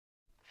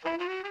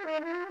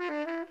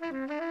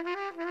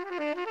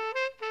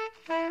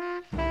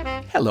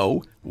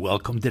Hello,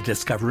 welcome to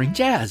Discovering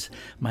Jazz.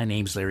 My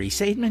name's Larry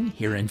Seidman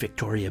here in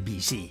Victoria,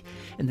 BC.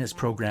 In this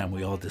program,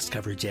 we all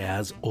discover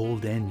jazz,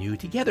 old and new,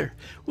 together.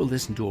 We'll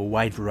listen to a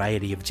wide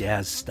variety of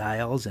jazz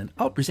styles, and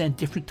I'll present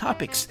different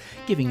topics,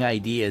 giving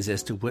ideas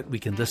as to what we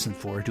can listen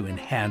for to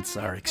enhance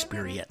our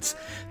experience.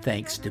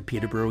 Thanks to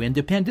Peterborough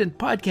Independent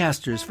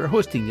Podcasters for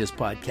hosting this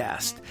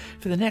podcast.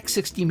 For the next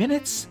 60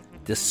 minutes,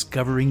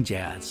 Discovering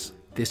Jazz.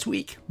 This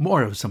week,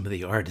 more of some of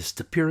the artists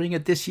appearing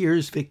at this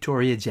year's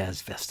Victoria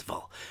Jazz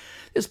Festival.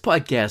 This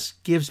podcast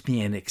gives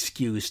me an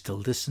excuse to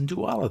listen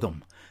to all of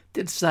them,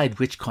 to decide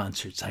which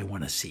concerts I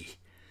want to see.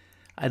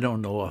 I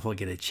don't know if I'll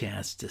get a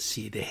chance to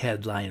see the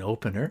headline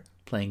opener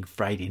playing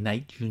Friday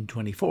night, June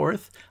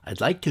 24th.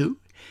 I'd like to,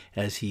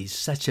 as he's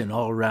such an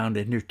all-round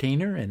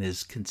entertainer and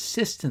is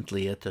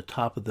consistently at the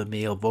top of the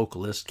male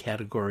vocalist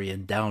category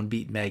in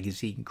Downbeat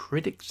magazine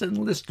critics and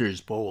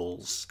listeners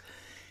polls.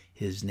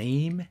 His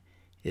name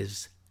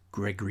is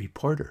Gregory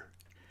Porter.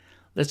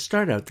 Let's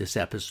start out this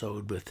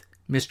episode with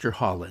Mr.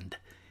 Holland,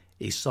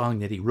 a song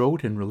that he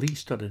wrote and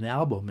released on an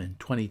album in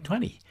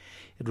 2020.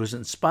 It was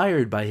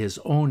inspired by his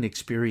own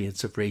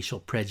experience of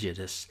racial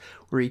prejudice,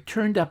 where he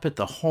turned up at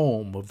the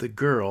home of the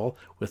girl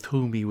with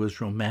whom he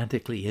was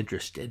romantically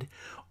interested,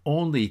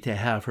 only to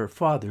have her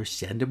father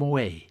send him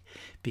away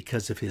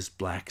because of his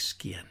black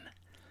skin.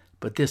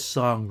 But this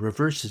song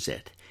reverses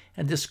it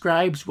and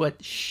describes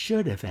what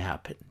should have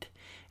happened,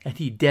 and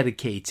he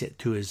dedicates it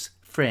to his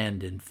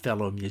friend and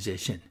fellow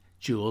musician,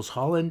 Jools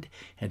Holland,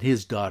 and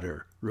his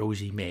daughter,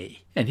 Rosie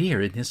May. And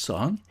here in his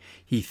song,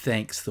 he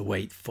thanks the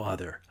white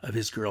father of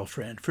his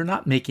girlfriend for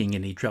not making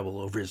any trouble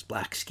over his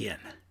black skin.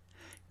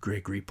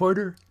 Gregory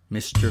Porter,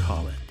 Mr.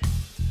 Holland.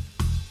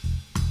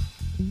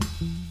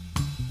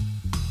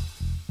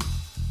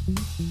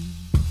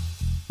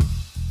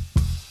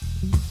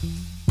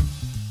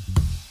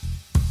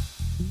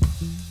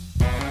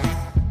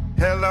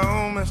 Hello,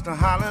 Mr.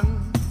 Holland.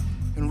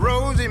 And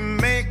Rosie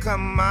may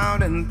come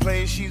out and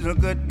play, she's a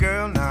good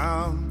girl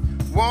now.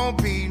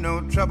 Won't be no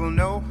trouble,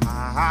 no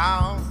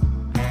how.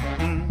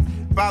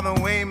 By the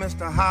way,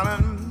 Mr.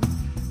 Holland,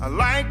 I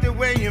like the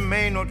way you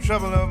made no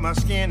trouble of my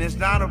skin. It's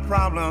not a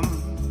problem,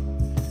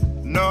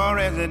 nor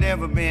has it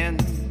ever been.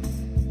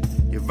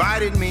 You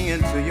invited me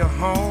into your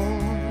home,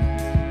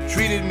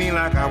 treated me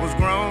like I was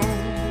grown.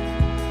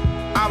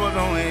 I was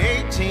only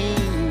 18,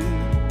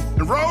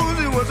 and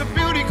Rosie was a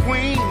beauty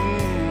queen.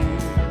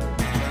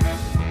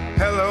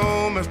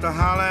 Hello, Mr.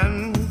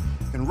 Holland,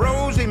 and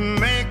Rosie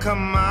may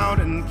come out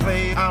and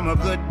play. I'm a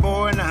good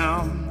boy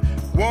now,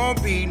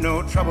 won't be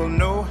no trouble,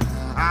 no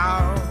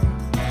how.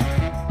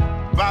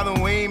 By the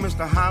way,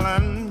 Mr.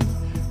 Holland,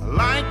 I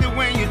like the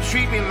way you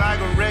treat me like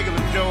a regular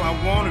Joe.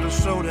 I wanted a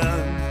soda,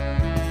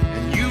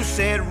 and you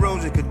said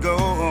Rosie could go.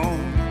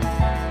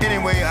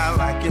 Anyway, I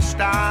like your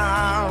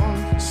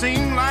style,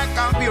 seem like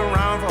I'll be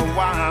around for a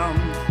while.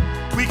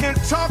 We can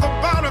talk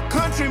about a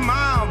country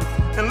mile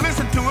and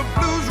listen to a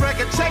blues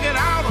record, check it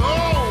out,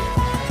 oh!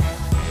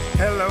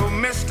 Hello,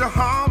 Mr.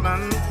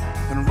 Holland,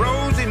 and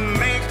Rosie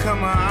may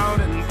come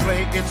out and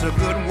play. It's a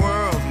good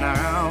world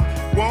now,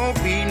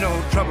 won't be no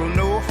trouble,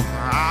 no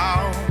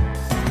how.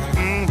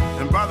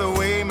 And by the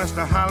way,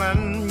 Mr.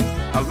 Holland,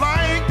 I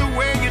like the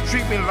way you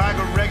treat me like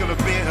a regular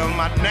bill.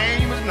 My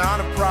name is not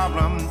a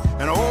problem,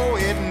 and oh,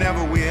 it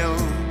never will.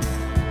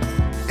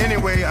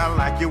 Anyway, I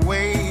like your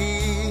way.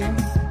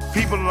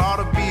 People ought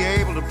to be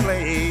able to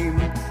play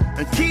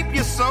and keep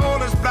your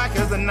soul as black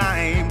as the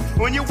night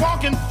when you're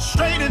walking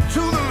straight into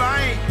the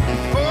light.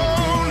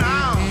 Oh,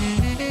 now.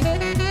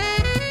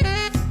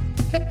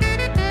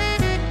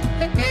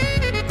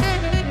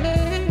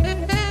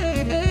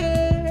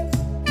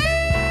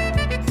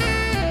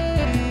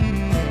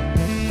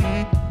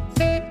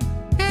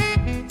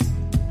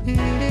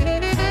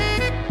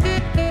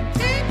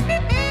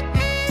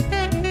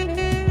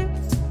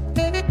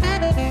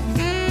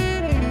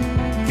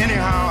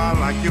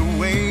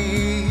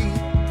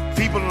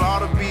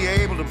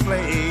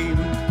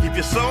 Keep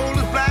your soul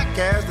as black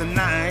as the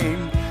night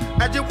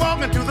as you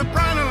walk into the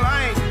brighter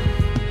light.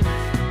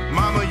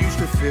 Mama used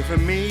to fear for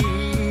me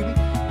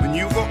when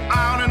you go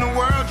out in the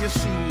world, you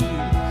see.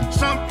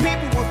 Some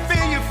people will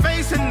fear your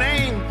face and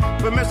name,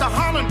 but Mr.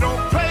 Holland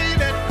don't play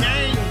that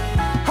game.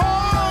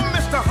 Oh,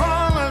 Mr.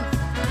 Holland.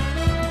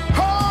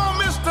 Oh,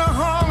 Mr.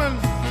 Holland.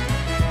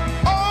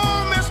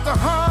 Oh, Mr.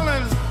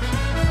 Holland.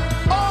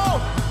 Oh,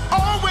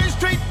 always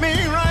treat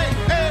me right.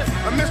 Hey,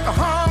 Mr.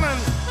 Holland.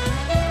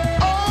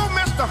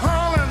 Mr.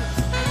 Holland,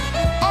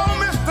 oh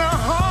Mr.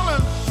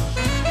 Holland,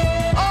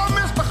 oh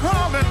Mr.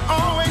 Holland,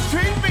 always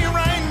treat me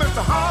right,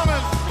 Mr.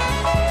 Holland.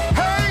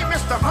 Hey,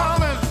 Mr.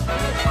 Holland,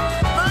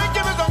 thank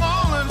you, Mr.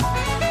 Holland.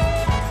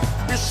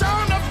 You sure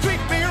enough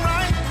treat me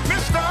right,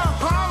 Mr.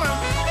 Holland.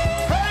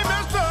 Hey,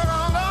 Mr.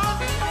 Holland,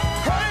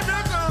 hey,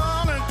 Mr.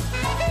 Holland,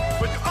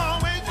 but you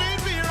always treat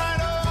me right.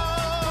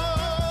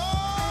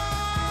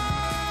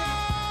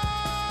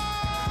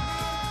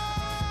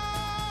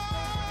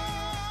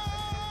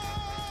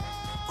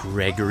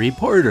 Gregory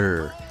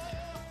Porter.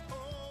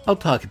 I'll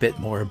talk a bit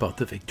more about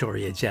the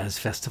Victoria Jazz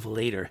Festival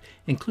later,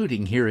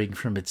 including hearing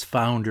from its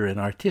founder and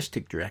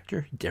artistic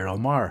director, Daryl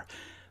Marr.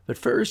 But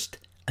first,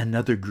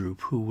 another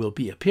group who will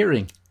be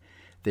appearing.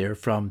 They're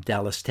from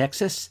Dallas,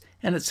 Texas,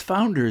 and its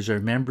founders are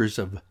members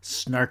of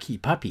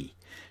Snarky Puppy,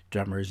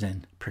 drummers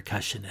and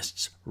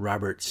percussionists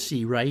Robert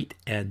Seawright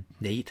and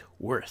Nate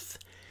Worth.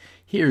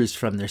 Here's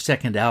from their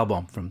second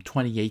album from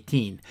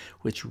 2018,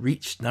 which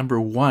reached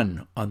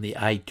 #1 on the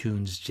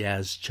iTunes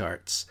Jazz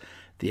charts.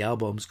 The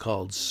album's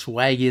called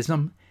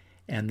Swagism,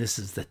 and this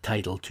is the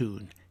title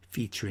tune,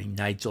 featuring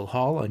Nigel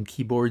Hall on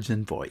keyboards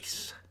and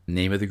voice. The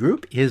name of the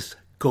group is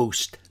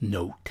Ghost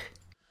Note.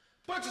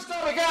 Put your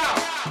stomach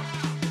out!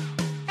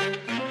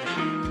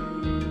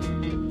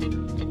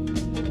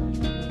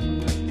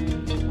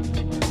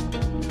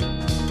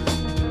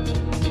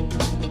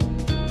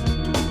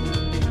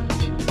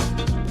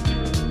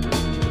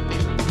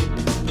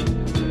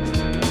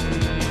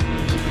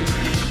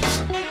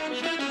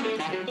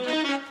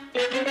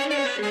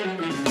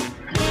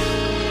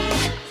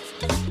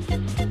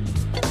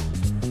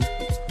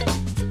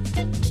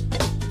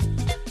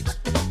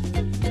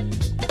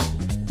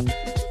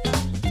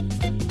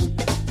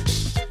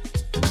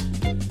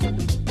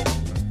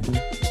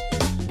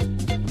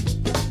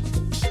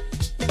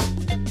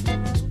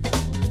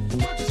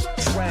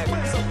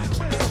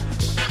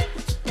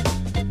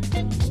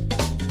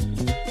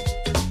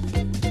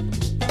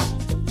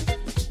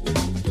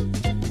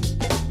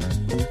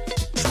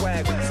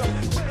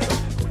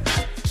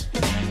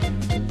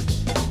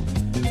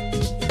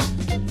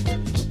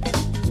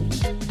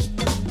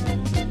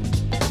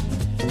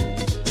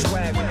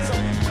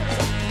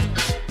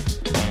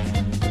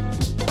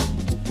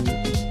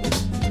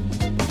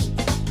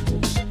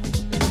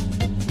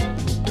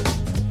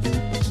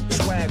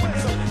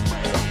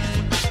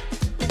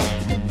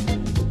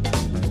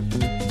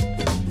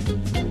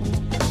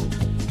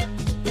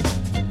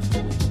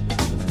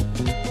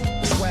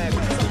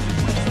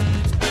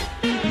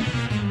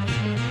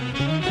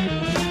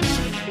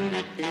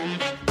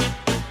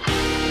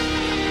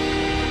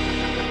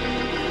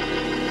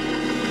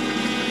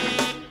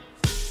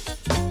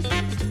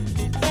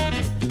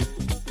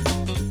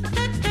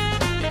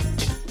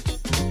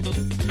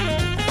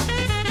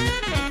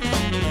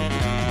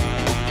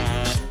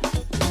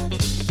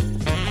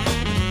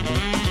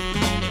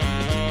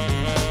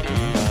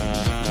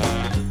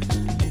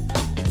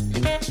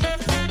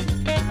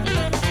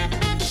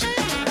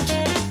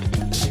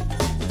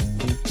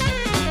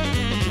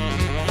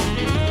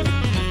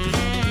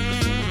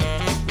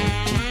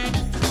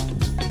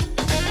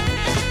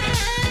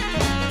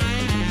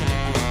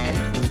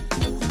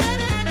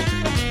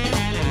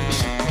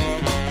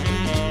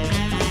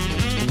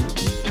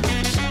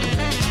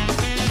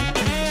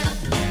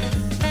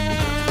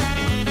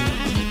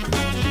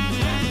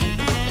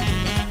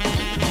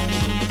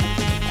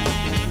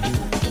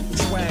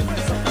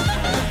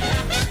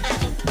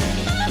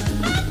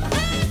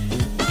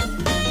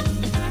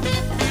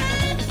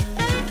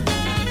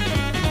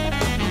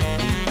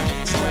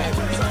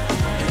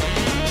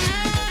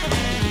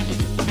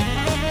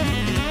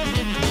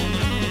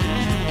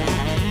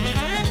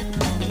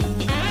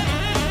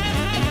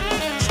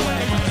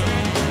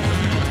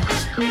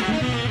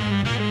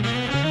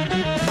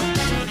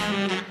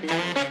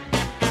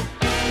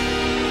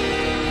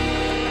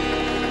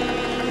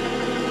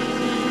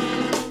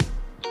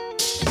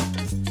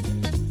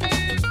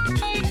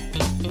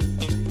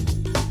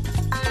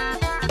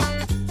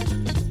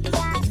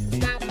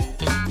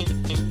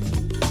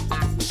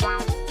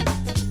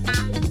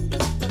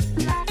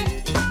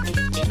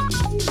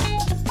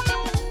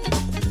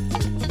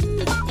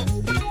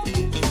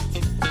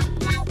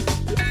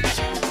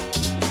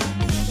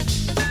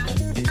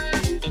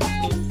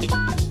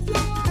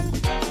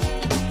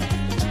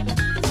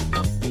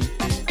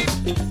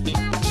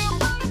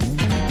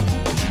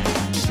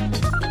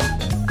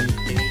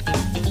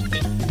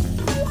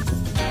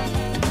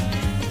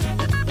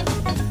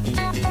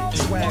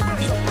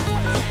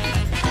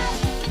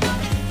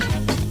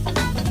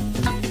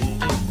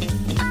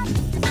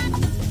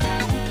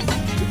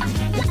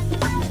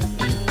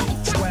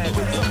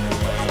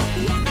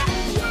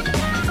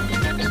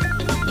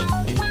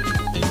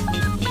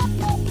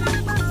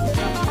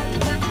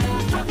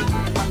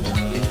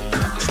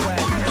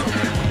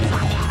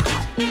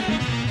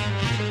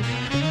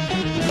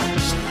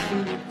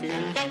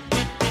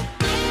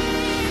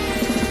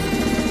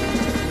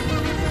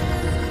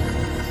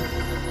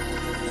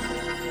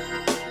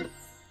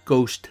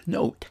 Ghost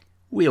Note.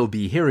 We'll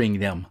be hearing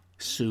them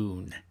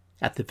soon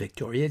at the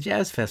Victoria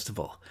Jazz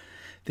Festival.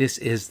 This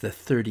is the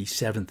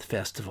 37th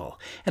festival,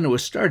 and it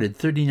was started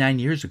 39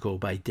 years ago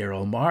by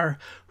Daryl Marr,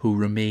 who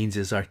remains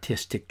as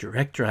artistic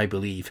director, I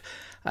believe.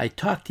 I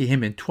talked to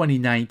him in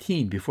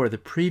 2019 before the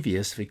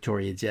previous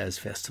Victoria Jazz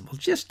Festival.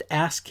 Just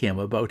ask him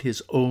about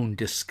his own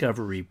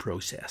discovery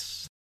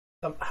process.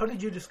 How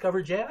did you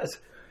discover jazz?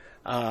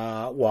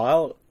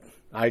 Well,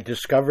 I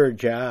discovered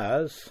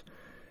jazz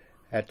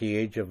at the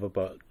age of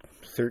about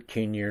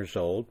 13 years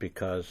old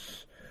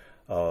because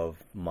of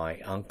my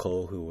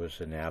uncle, who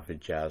was an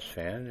avid jazz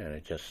fan, and I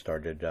just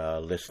started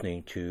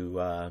listening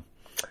to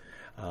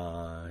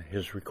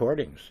his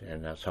recordings,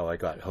 and that's how I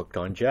got hooked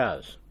on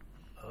jazz.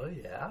 Oh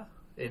yeah.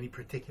 Any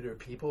particular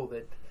people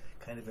that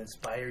kind of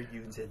inspired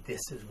you and said,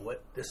 "This is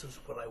what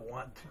I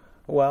want"?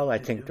 Well, I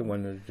think the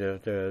one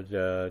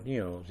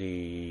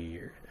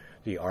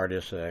the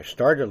artist that I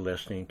started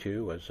listening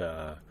to was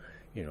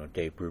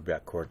Dave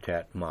Brubeck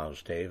Quartet,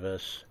 Miles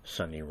Davis,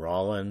 Sonny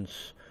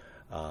Rollins,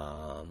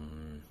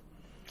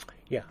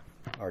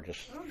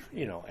 artists.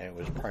 And it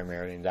was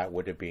primarily, that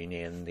would have been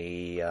in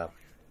the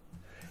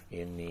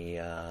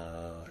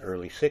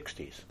early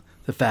 '60s.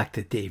 The fact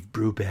that Dave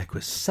Brubeck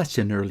was such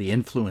an early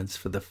influence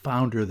for the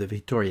founder of the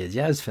Victoria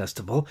Jazz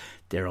Festival,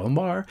 Daryl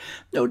Marr,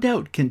 no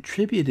doubt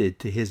contributed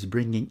to his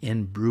bringing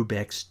in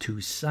Brubeck's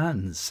two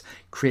sons,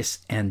 Chris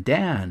and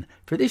Dan,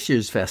 for this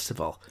year's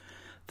festival.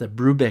 The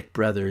Brubeck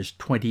Brothers'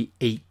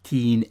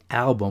 2018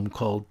 album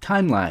called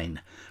Timeline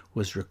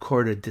was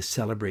recorded to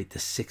celebrate the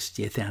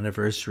 60th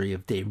anniversary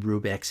of Dave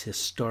Brubeck's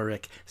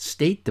historic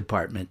State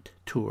Department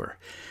tour.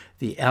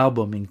 The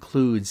album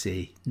includes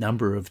a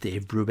number of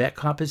Dave Brubeck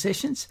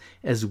compositions,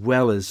 as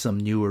well as some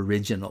new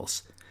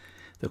originals.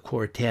 The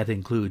quartet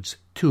includes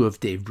two of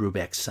Dave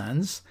Brubeck's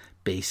sons,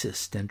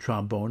 bassist and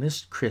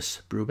trombonist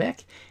Chris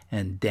Brubeck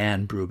and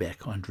Dan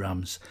Brubeck on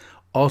drums.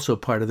 Also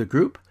part of the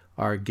group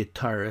are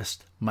guitarist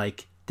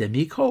Mike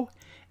D'Amico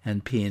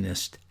and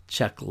pianist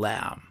Chuck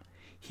Lamb.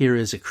 Here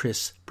is a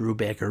Chris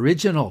Brubeck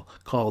original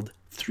called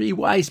Three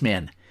Wise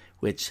Men,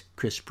 which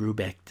Chris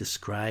Brubeck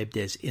described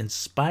as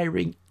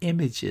inspiring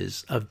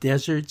images of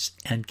deserts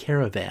and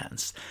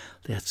caravans.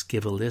 Let's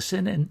give a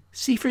listen and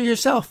see for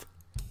yourself.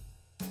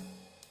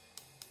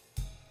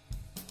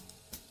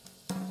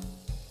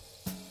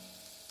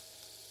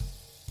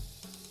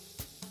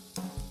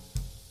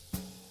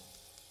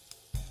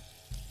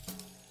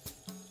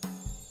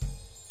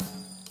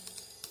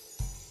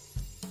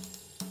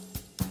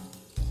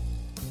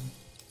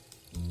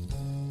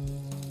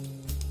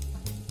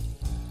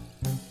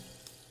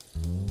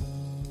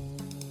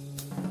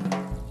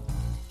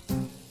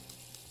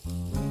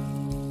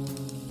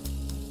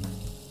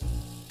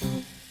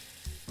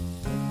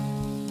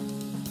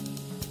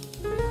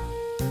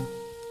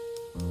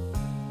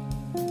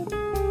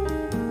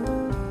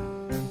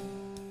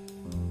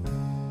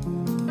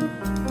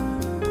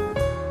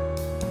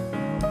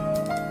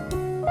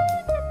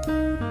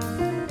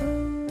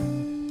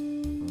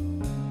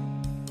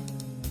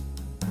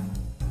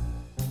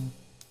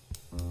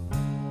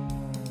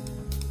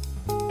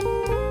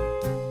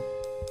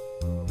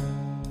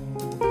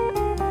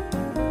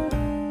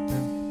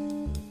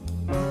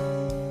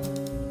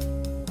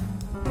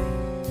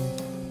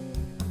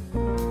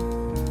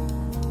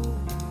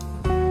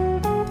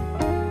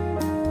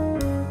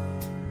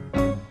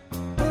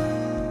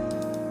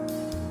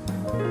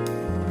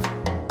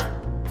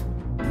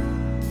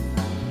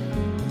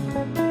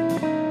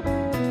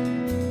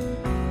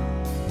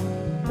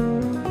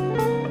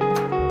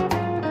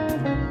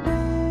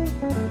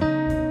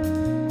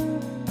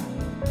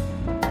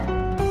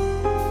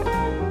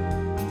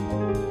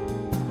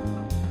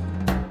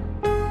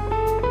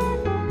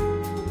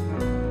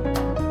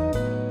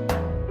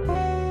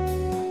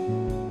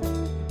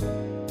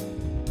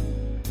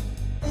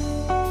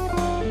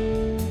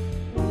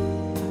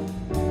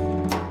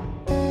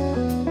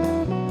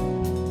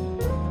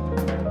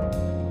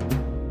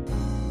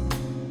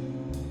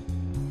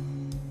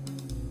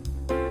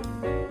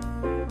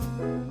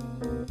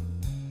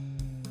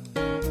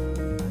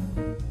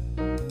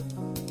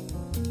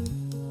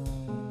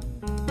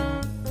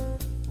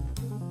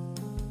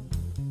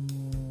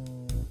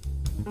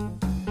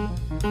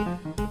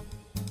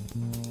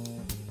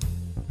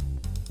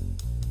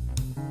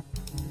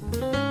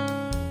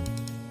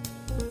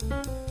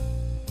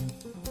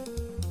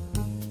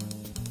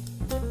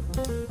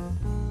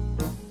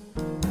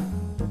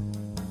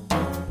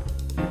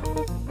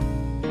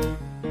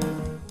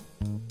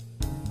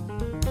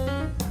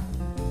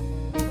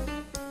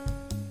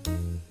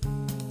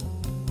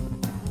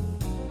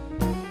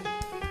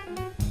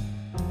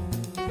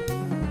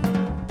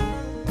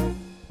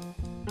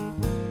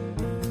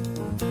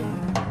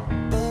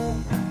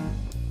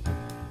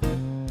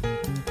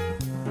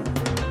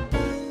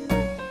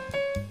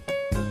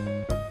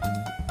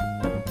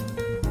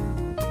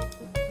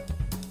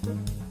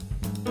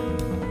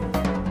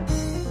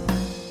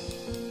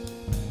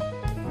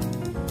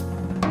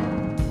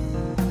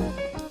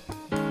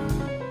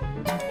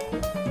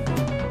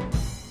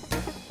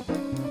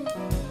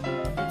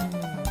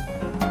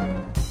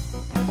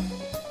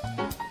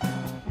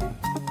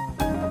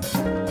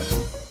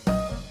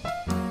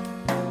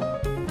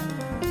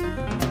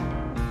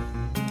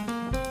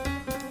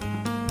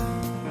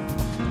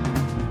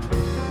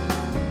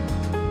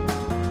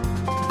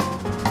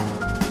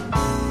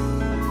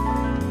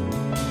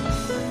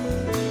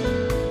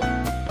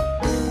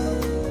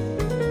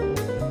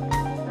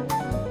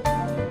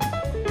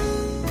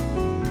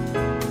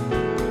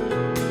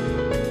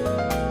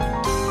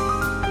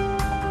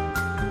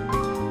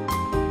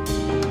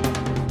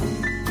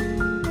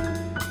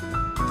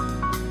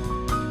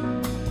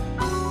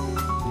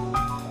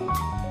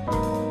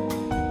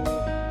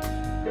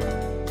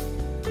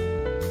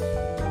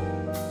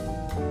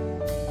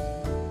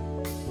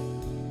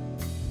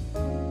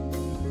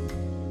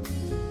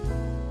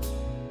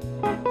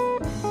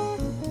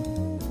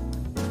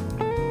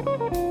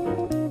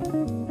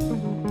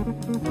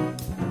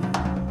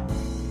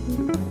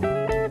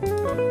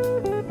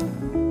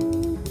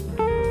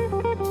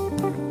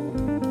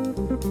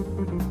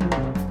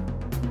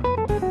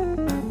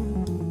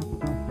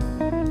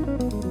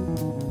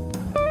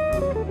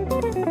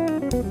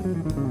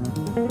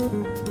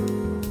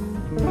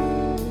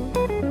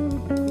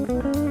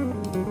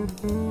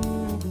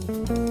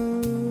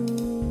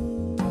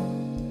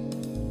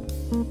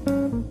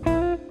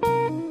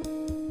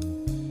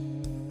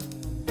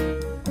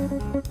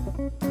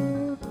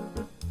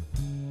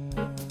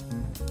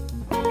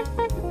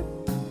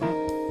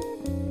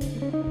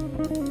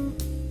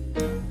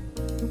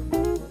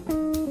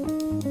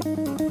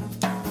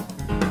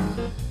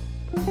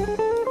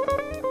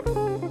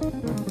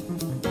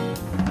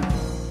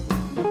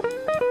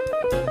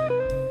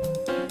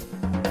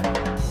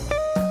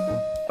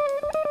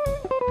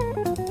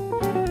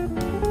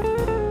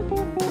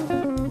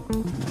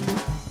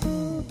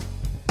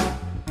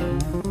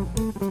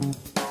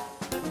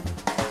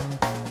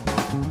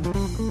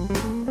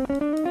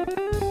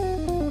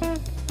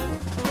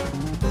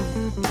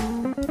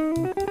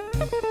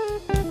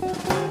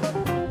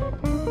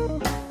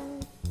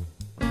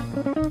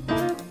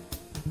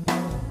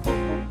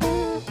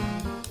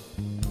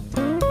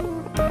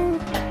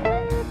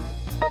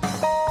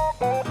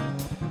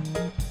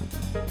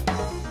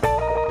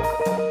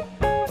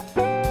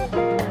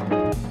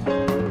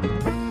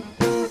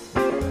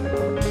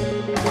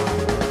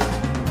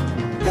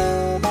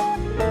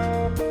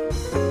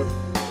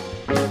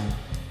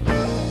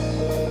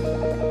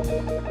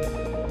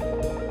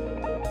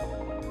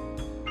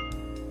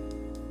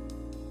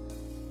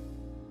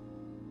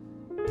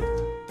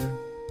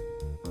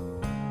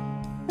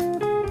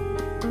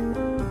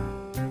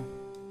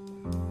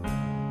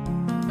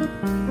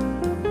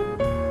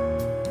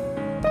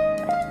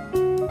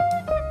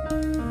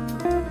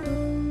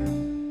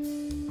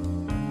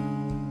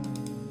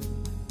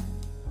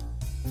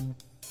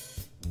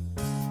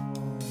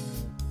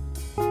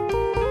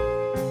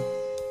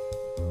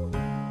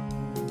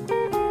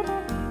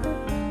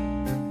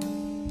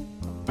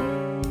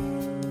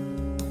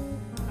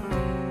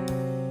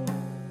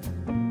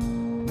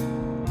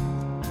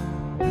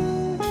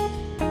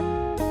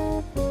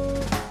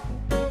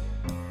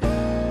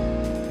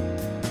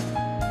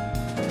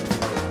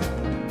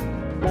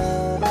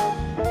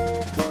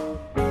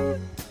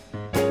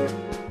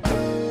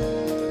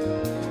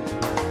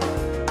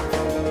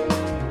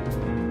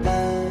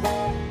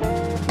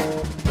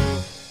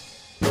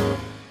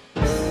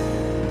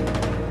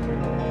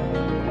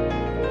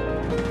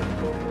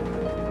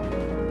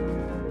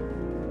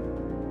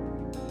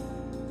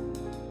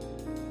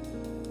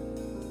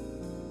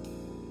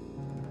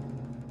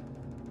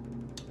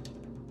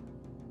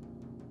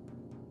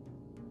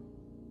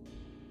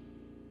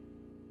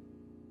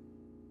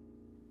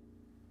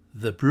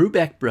 the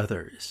Brubeck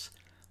Brothers.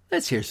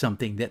 Let's hear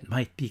something that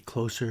might be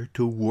closer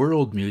to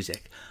world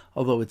music,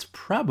 although it's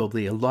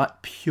probably a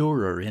lot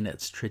purer in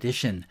its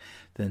tradition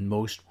than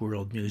most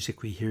world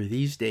music we hear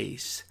these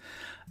days.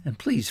 And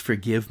please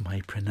forgive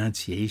my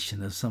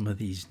pronunciation of some of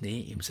these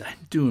names.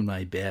 I'm doing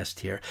my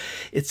best here.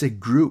 It's a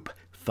group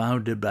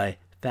founded by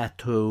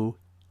Fatou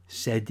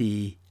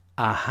Sedi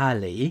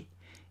Ahale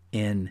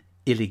in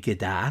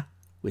Iligida,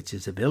 which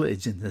is a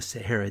village in the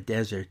Sahara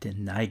Desert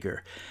in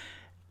Niger.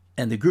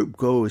 And the group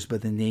goes by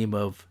the name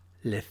of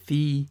Les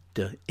Filles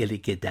de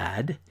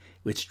Iligidad,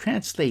 which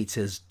translates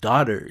as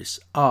Daughters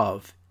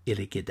of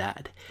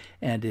Iligidad.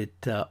 And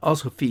it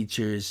also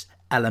features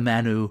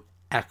Alamanu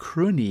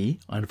Akruni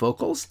on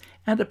vocals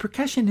and a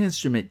percussion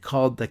instrument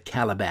called the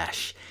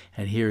calabash.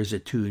 And here's a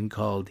tune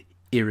called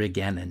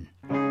Iriganan.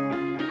 Thank you.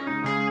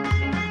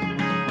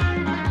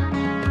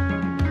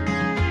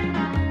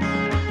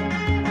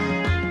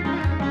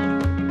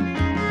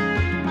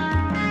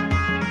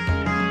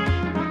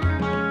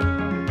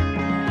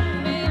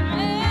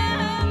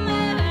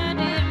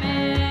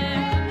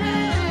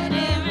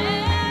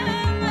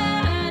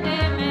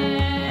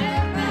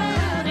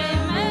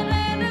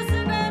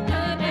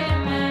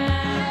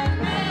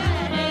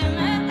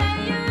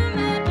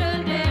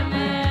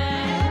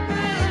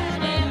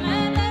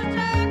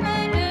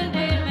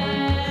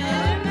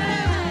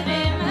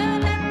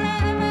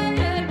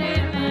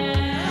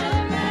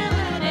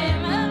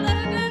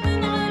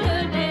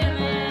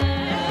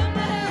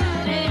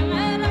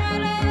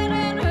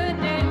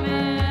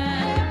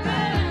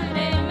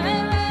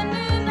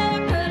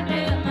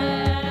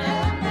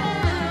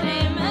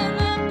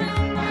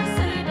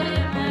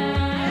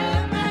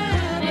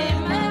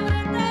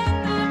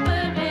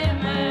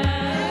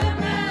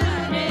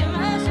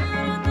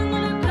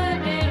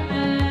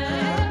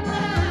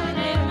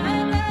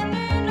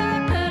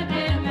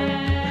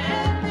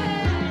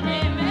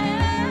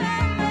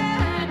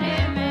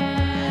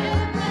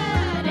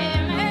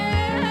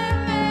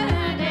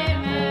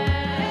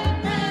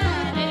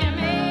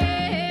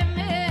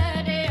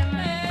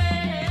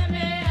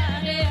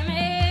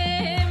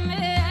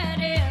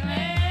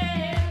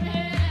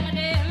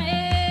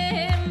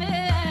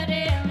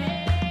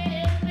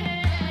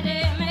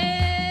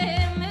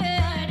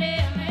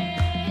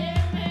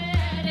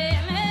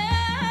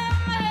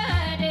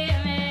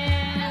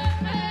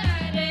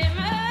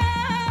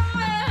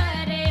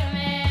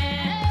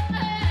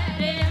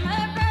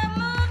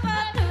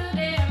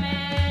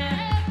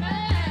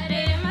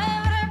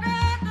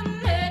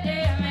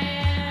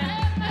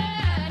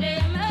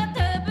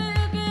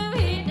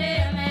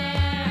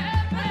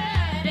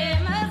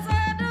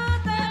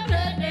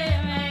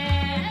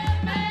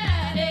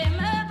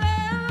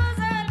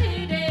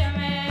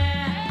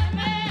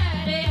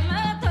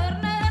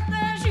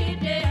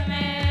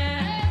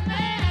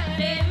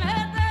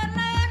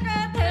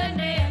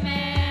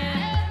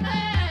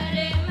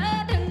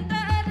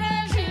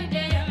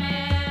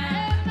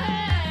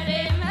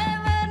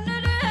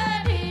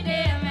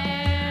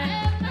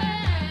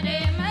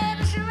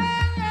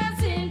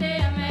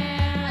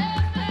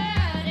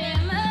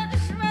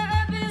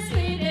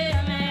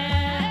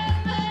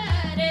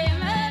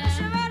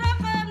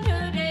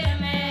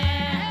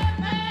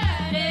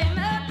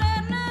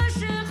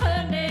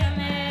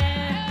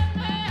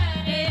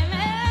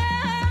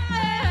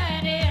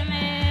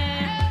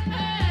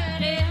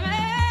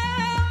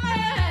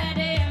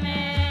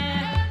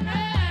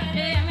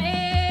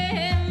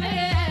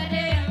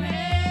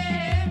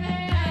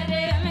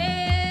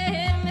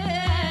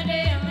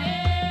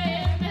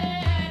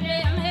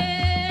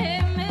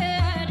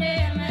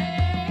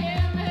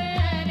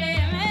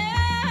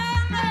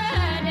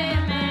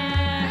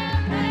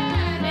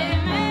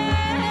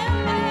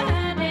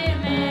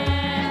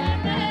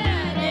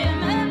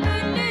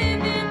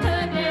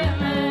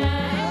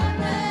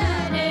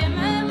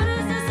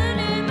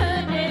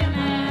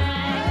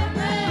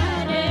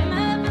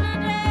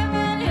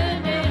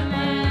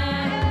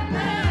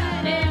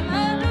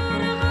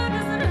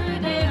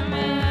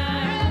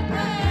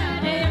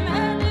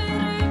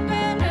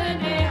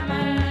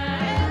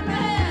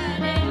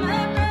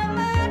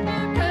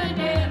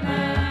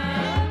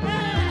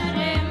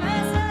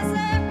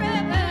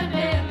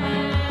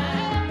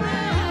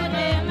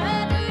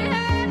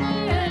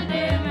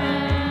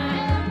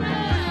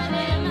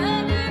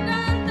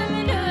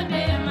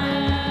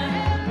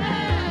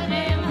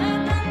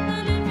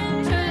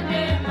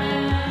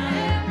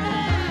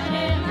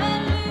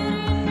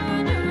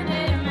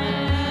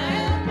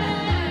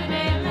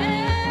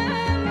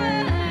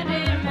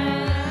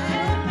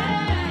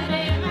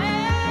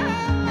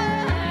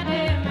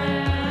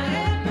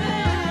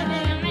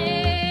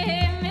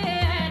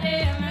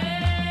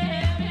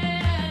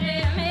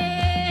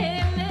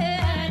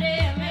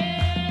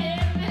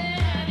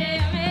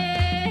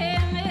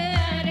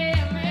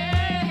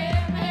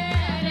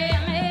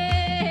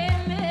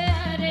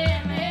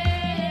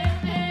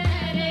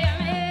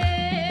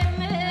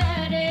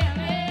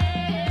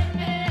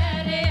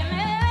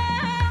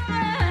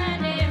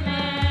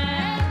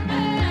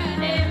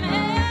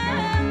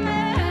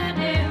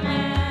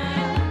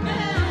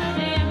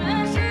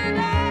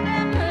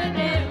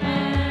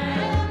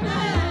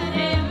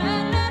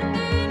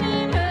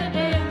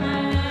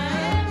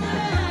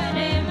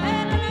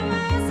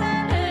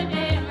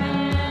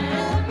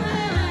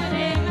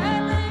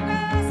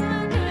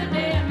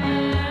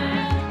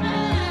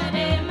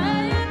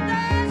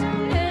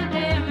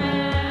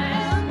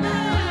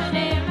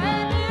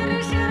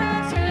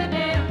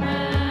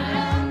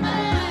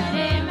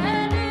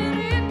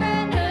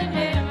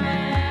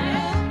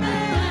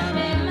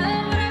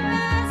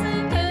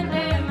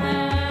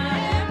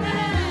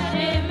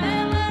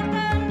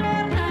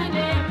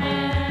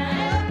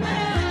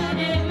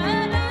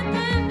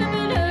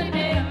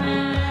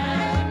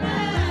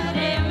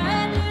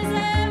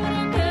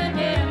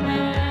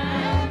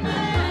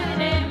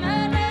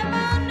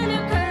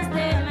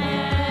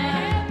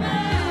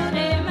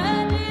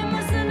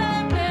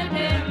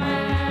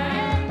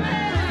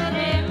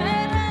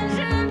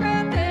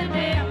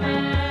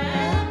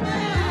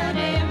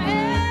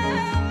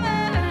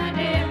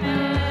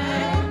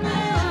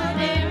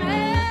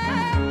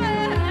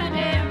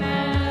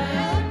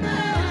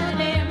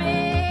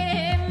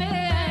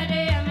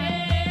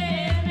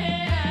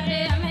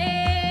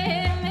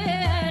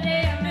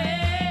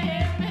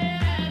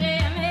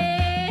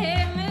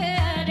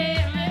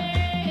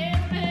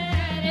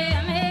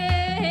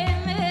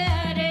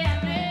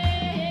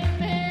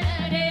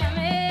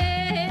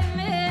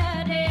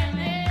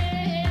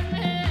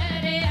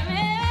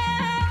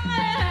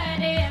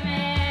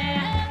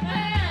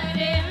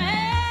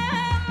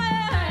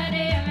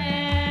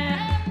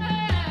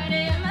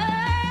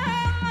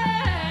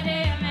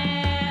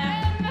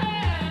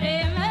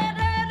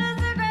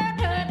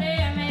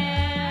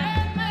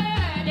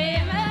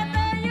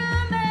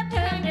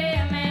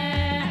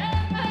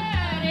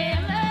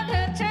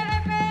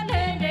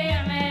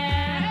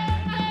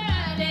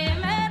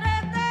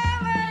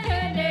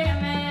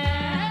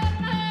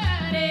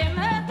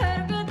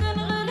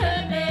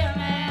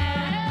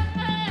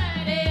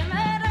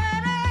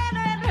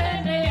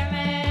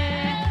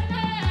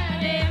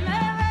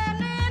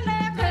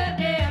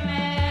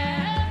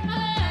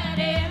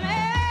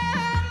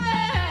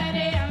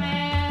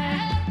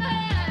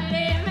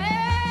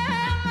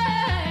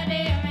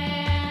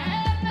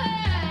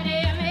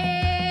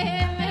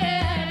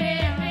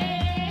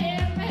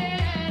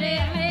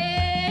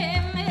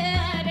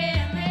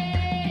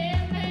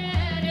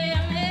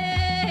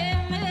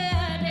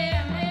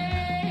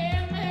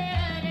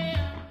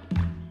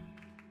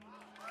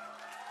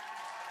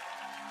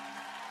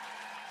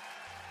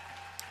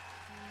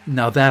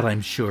 Now that,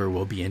 I'm sure,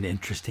 will be an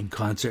interesting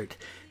concert.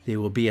 They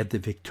will be at the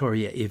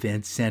Victoria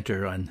Event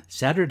Centre on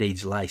Saturday,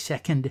 July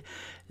 2nd,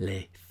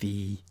 Les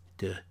Filles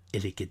de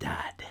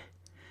Iligadad.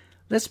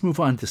 Let's move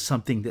on to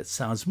something that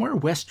sounds more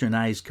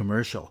westernized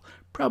commercial,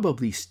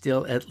 probably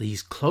still at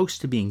least close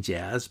to being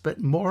jazz,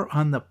 but more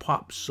on the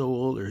pop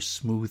soul or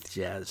smooth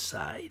jazz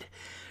side.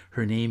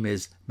 Her name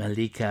is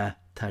Malika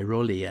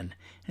Tyrolean,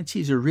 and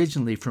she's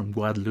originally from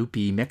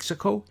Guadalupe,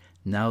 Mexico,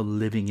 now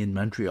living in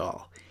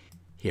Montreal.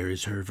 Here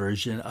is her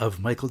version of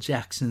Michael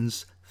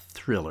Jackson's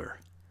Thriller.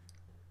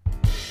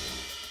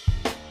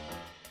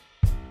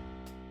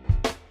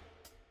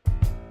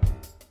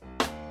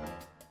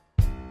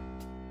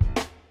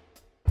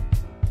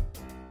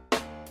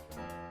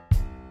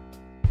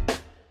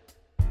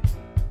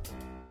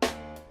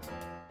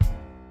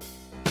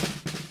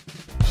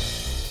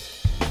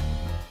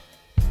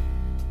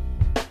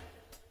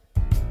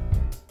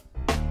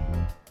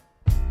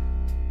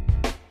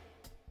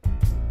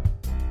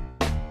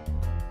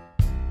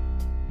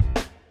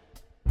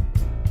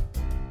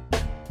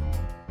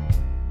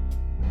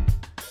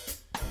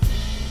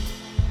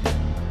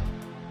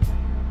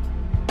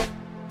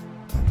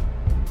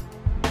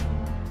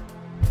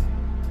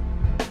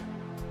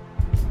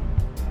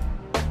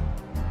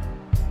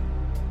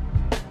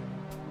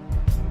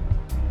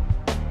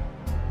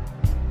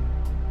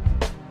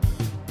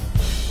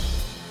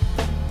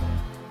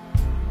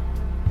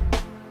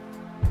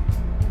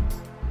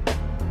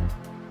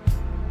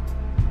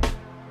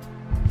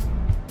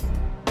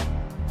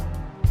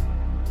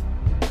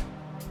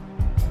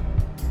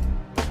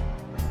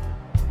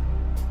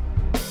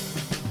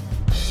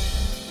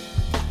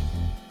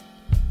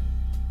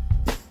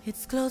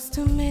 It's close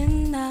to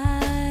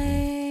midnight,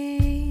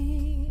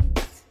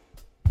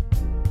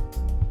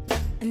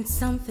 and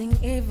something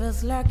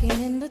evil's lurking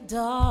in the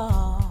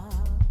dark.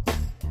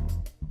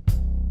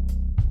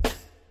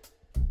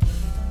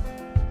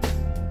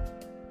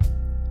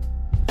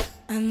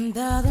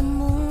 Under the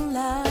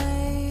moonlight,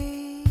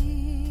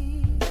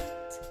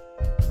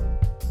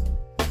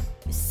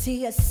 you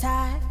see a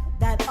sight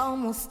that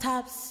almost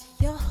stops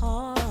your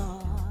heart.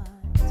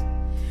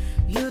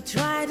 You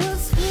try to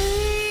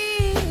sleep,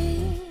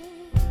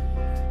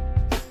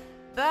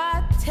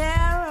 but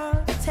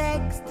terror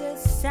takes the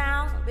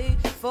sound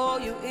before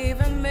you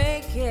even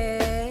make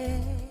it.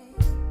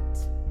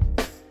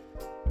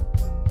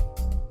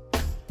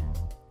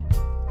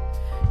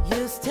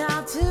 You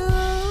start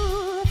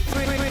to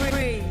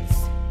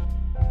freeze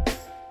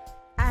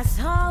as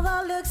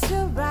horror looks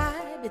you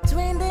right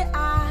between the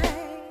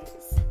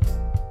eyes.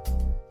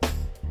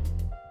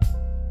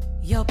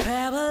 You're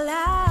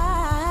paralyzed.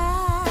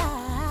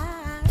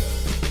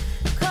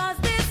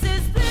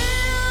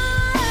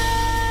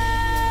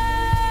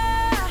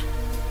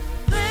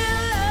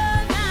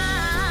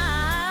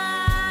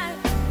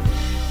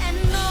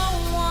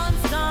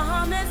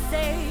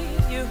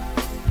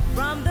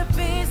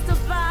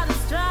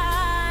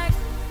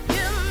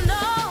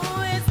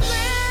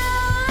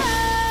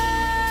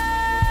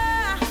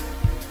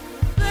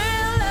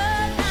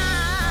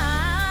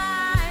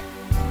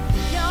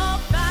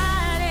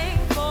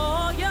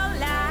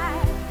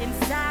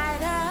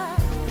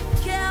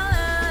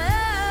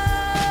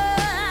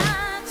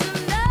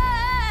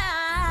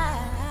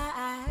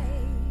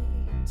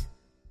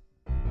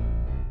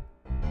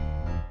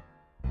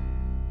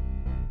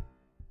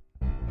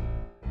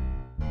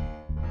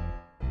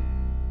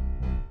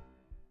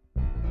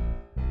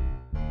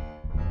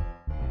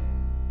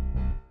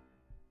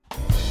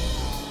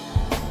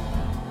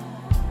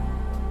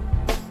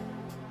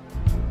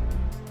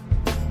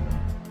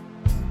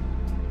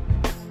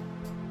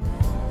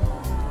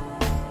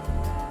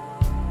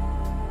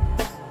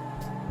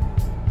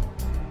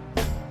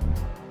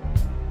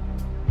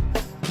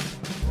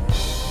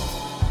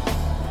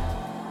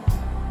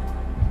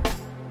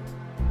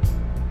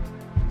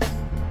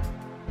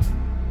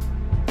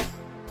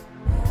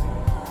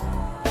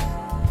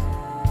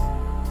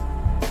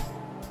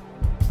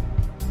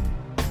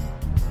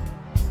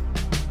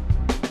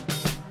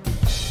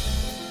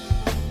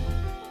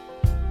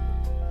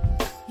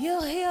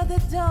 You hear the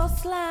door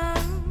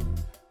slam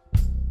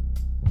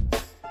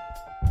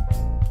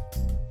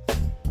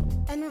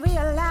and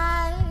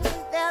realize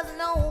there's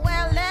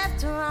nowhere left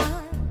to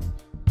run.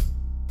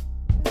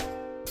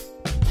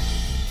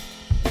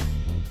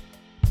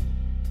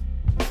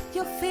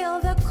 You feel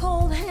the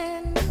cold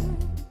hand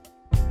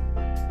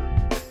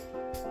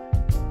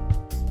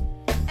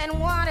and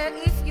wonder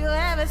if you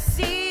ever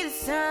see the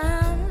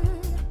sun.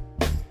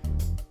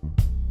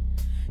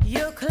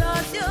 You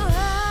close your eyes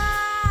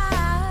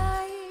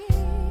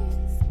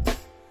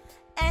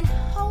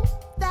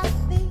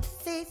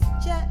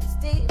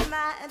just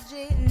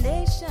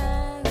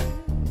imagination.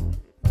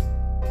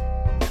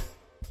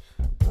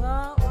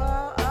 Oh,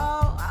 oh, oh,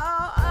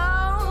 oh,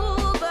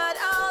 oh. But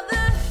all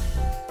the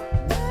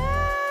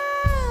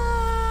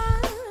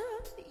night,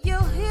 you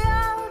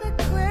hear the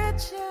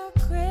creature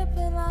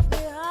creeping up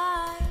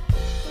behind.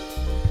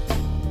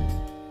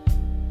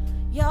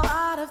 You're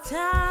out of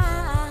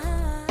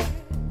time,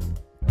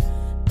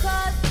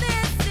 'cause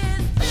this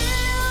is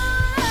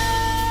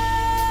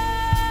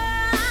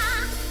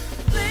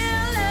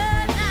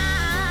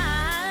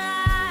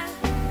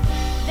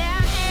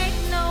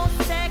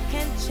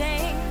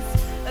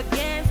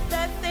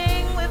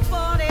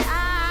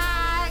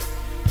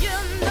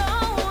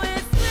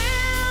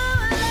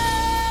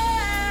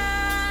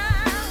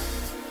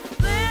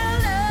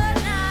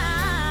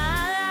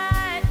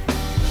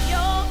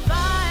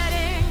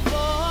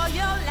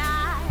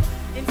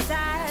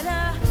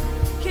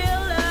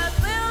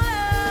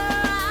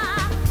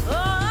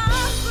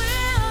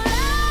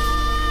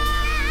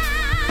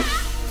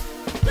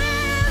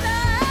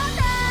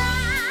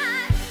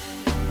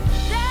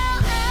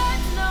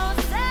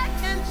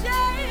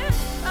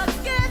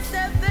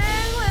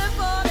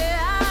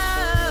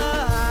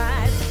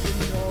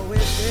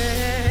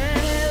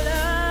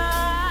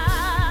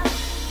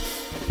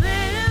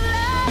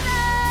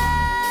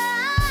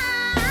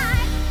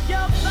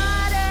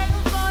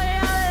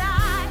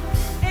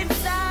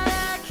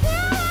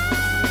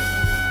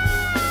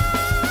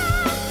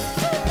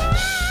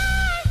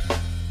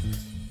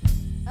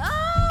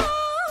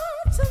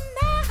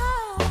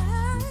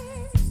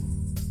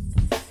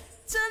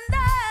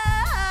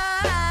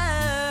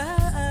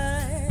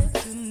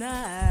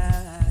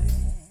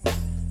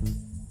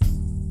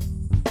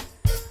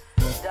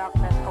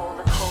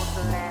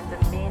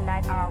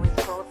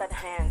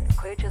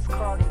Creatures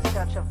crawl in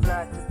search of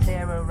blood to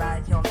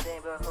terrorize your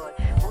neighborhood.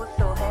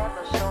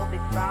 Whosoever shall be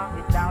found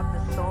without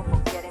the soul for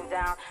getting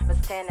down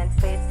must stand and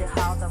face the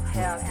house of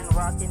hell and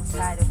rot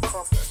inside a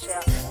corpse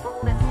shell.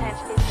 Bullets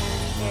stench in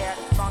the air,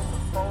 the funk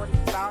for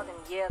 40,000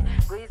 years.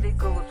 Greasy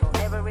ghouls from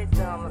every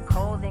dome are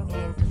closing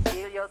in to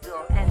seal your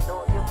doom. And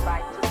though you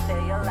fight to stay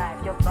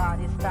alive, your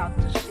body starts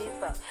to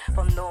shiver.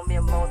 For no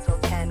mere mortal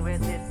can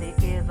resist the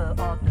evil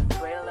of the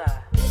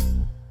thriller.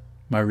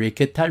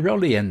 Marika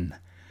Tyrolean.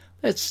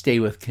 Let's stay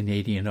with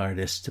Canadian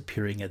artists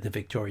appearing at the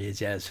Victoria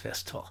Jazz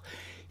Festival.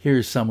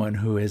 Here's someone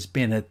who has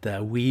been at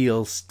the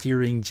wheel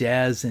steering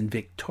jazz in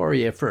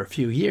Victoria for a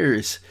few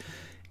years,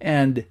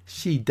 and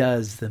she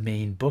does the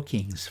main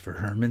bookings for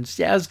Herman's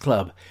Jazz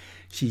Club.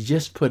 She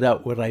just put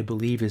out what I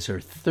believe is her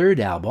third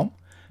album,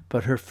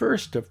 but her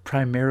first of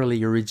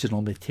primarily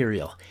original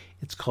material.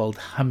 It's called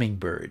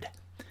Hummingbird.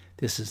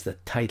 This is the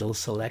title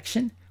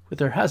selection with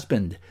her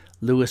husband,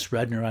 Louis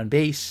Rudner on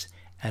bass,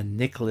 and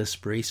Nicholas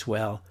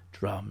Bracewell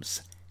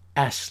drums.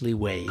 Ashley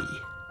Way.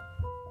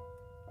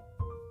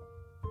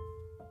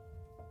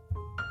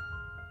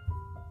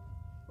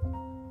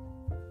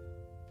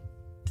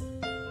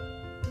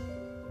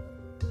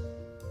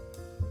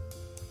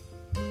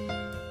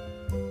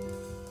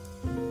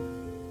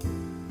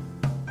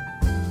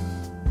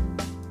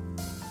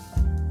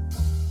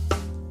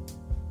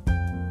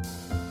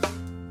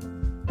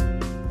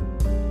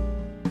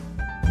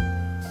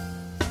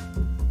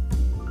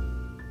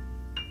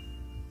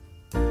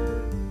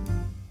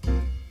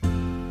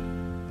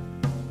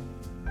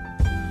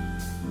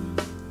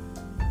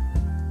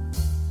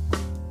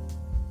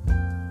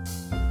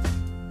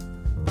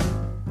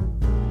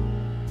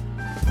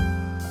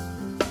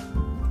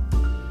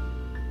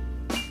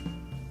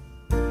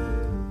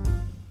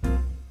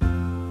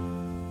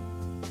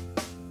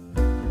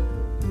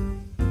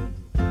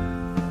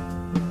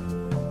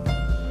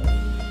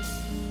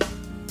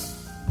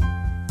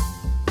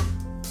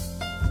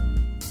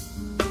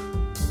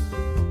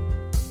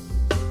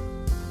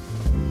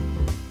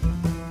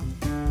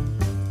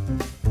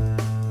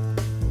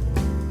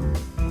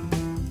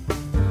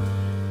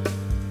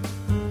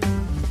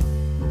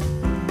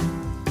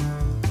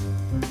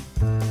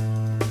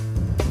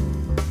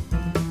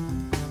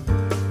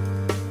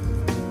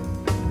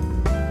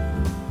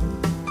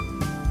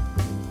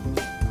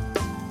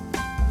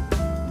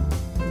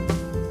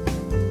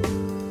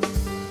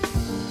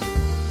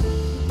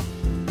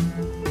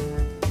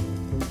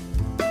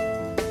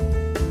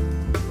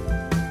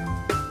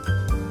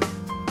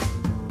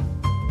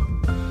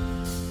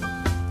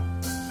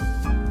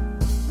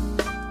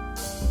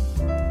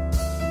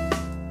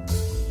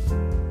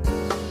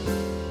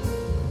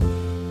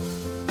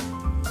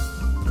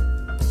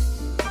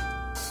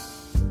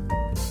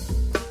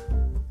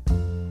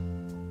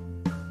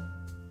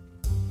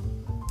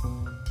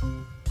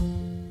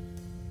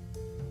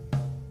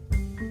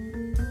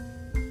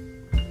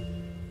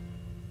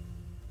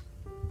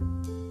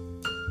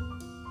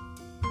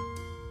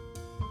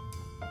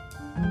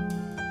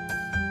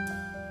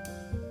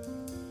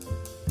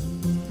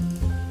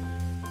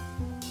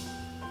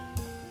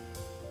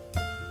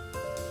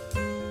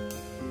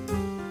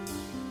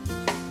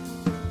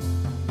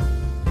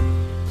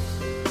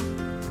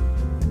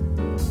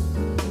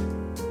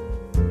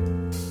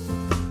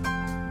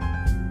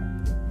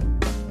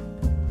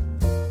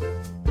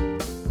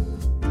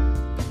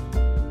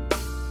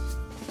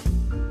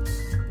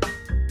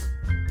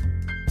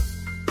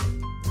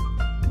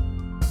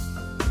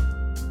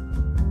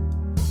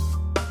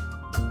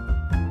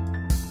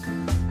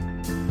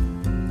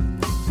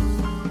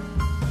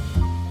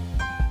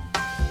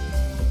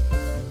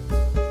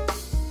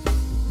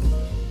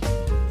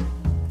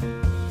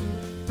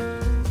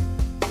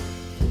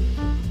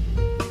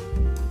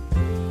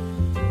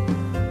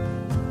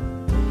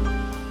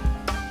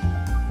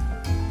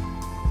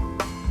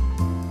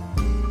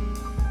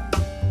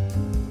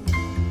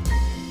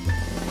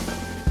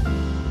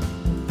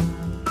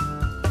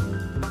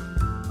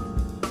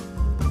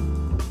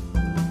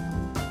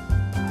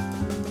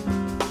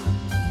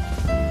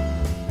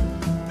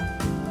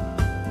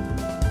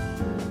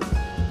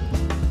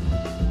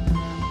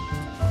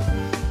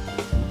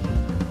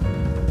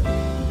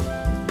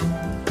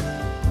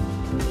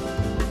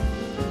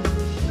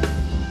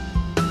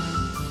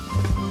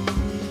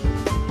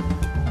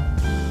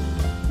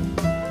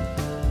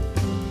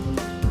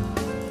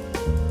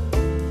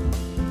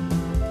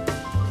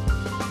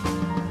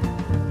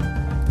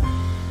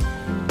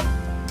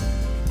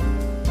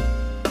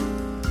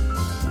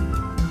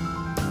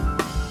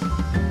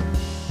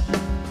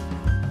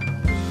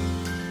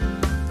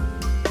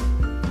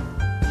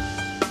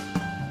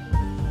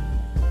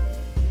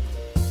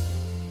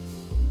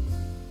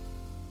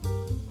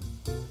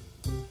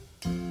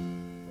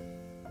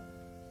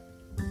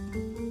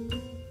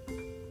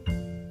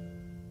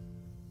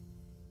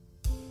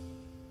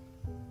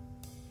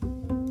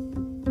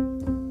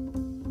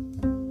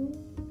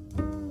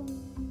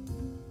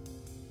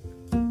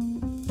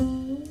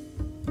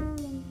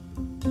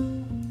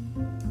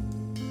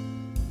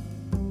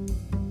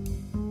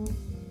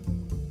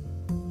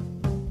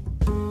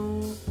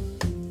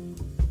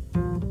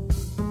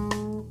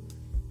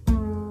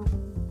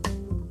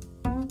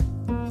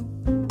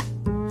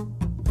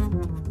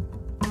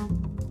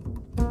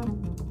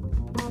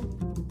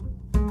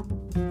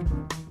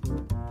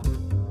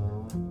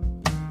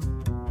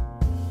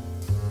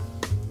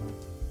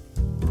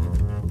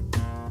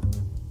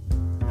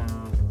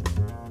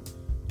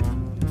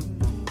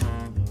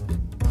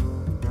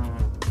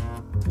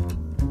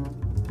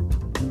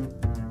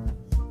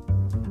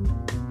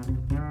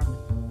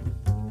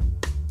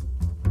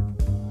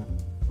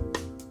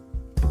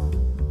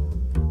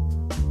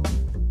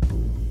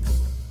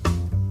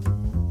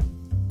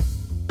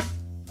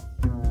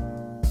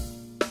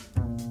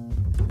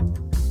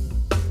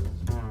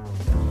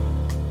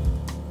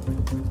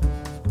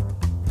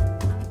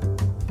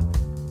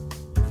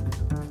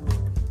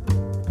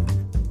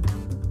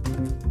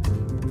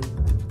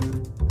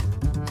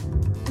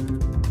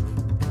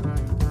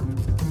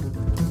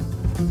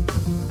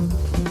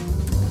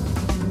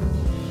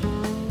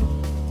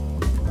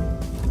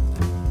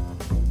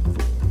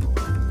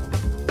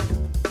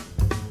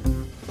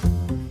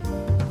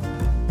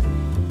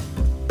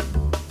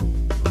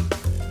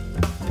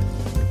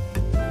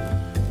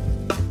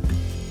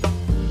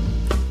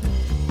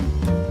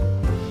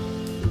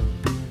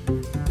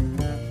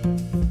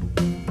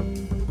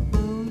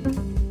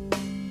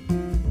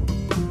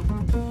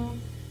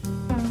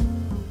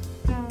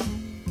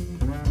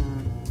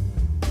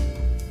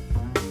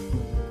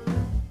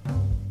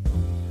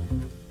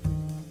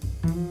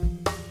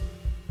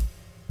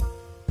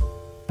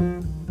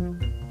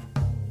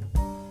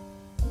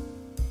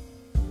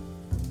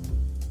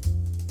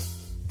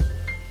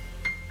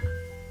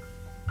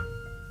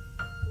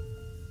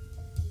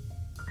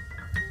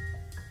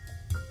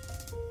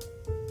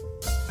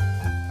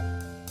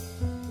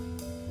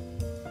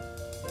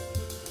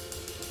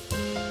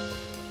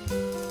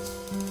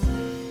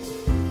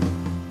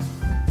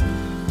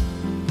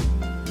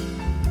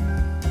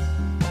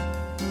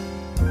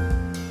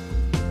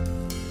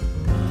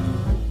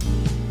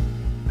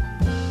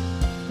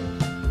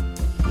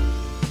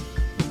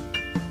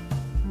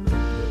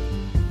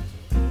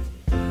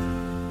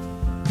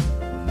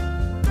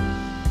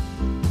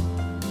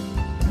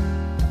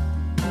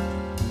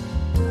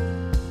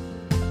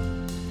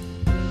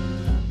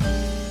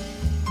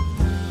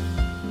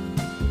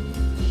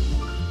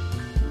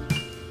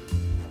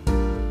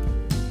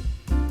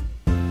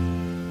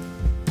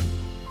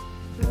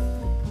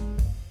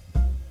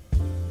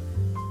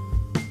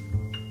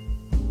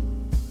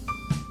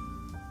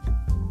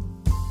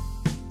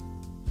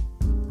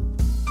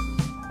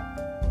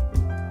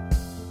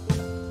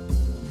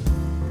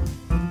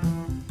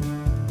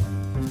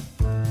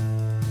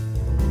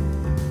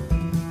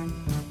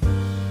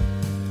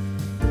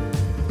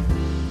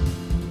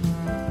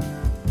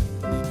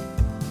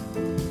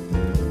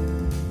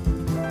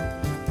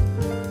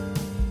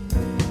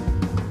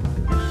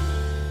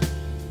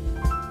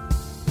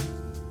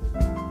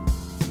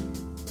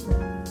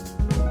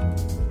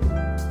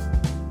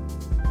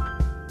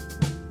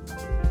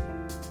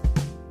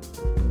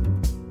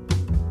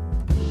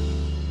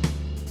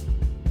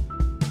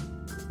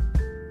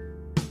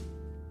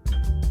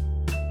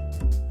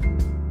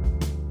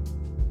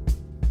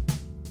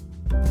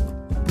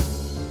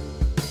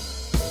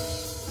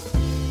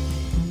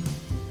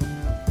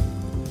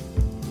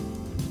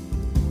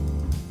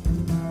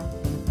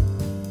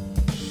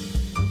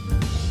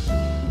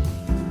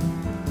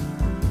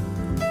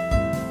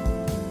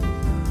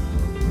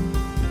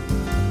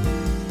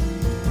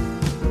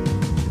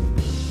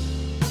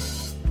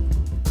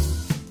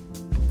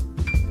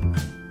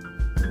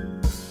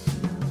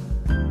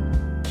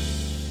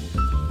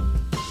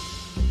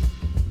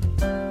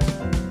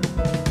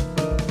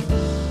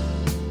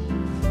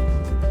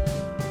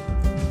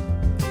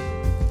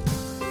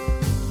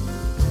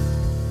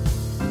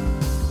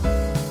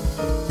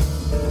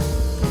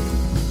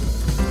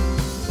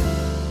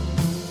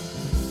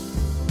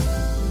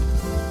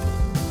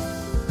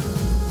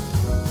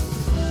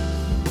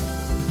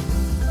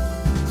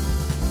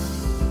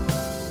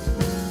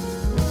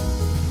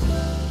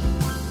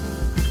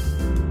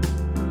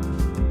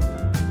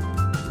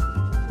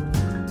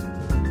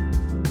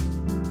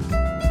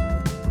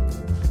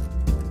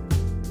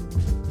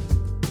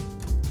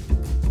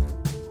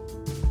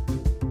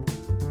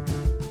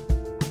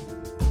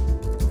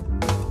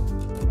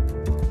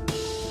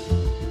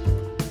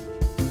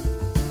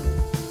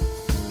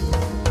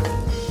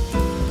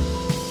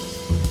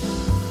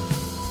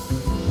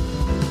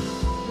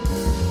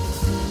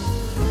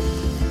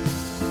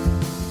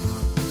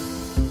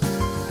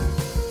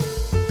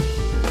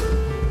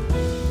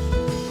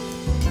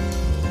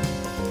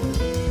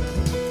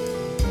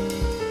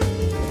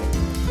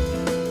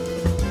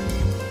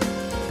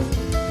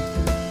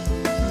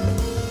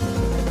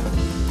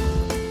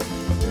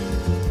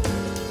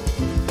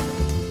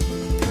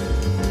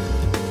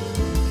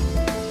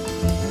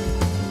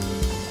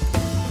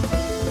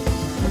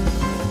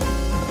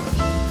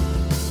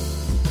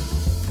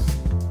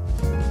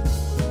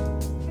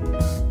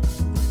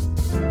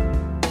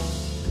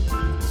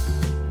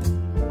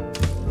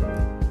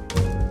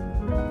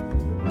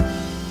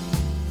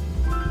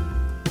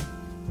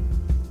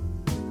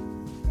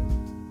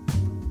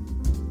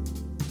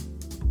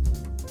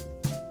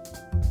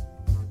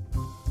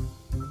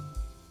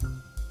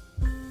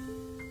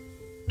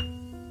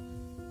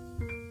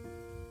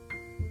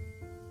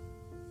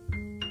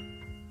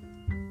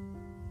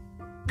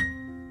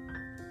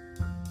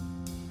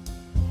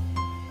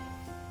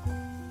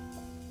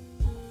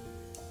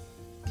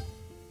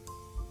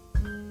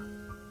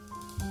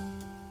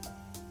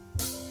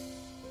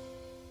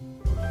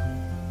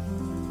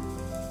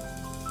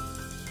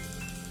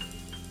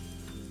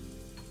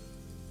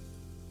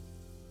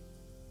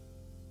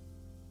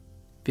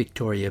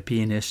 Victoria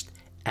pianist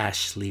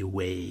Ashley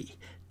Way,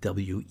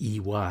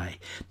 W-E-Y.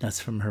 That's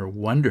from her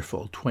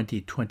wonderful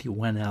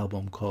 2021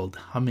 album called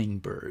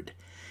Hummingbird.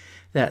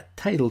 That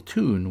title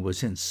tune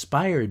was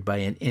inspired by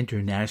an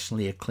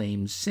internationally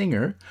acclaimed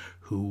singer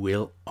who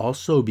will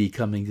also be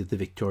coming to the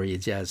Victoria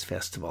Jazz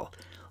Festival,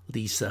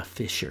 Lisa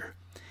Fischer.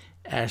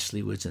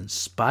 Ashley was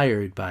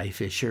inspired by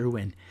Fischer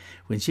when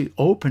she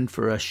opened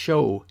for a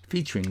show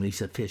featuring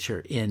Lisa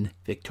Fischer in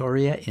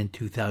Victoria in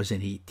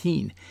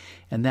 2018.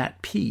 And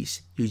that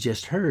piece you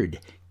just heard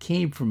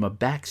came from a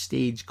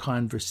backstage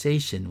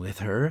conversation with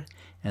her,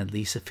 and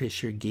Lisa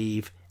Fischer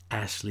gave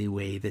Ashley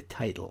Way the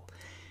title.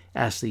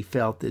 Ashley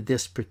felt that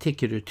this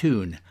particular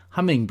tune,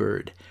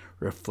 Hummingbird,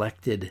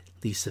 reflected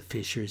Lisa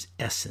Fischer's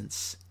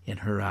essence in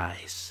her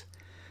eyes.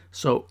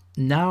 So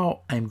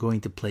now I'm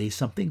going to play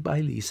something by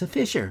Lisa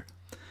Fischer,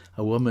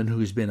 a woman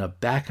who's been a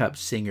backup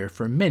singer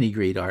for many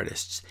great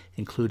artists,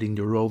 including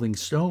the Rolling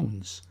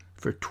Stones,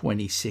 for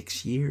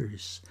 26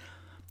 years.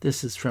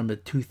 This is from a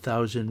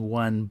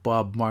 2001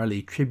 Bob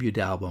Marley tribute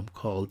album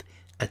called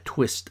A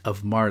Twist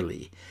of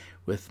Marley,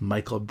 with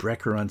Michael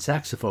Brecker on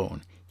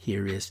saxophone.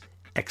 Here is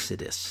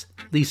Exodus,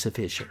 Lisa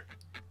Fischer.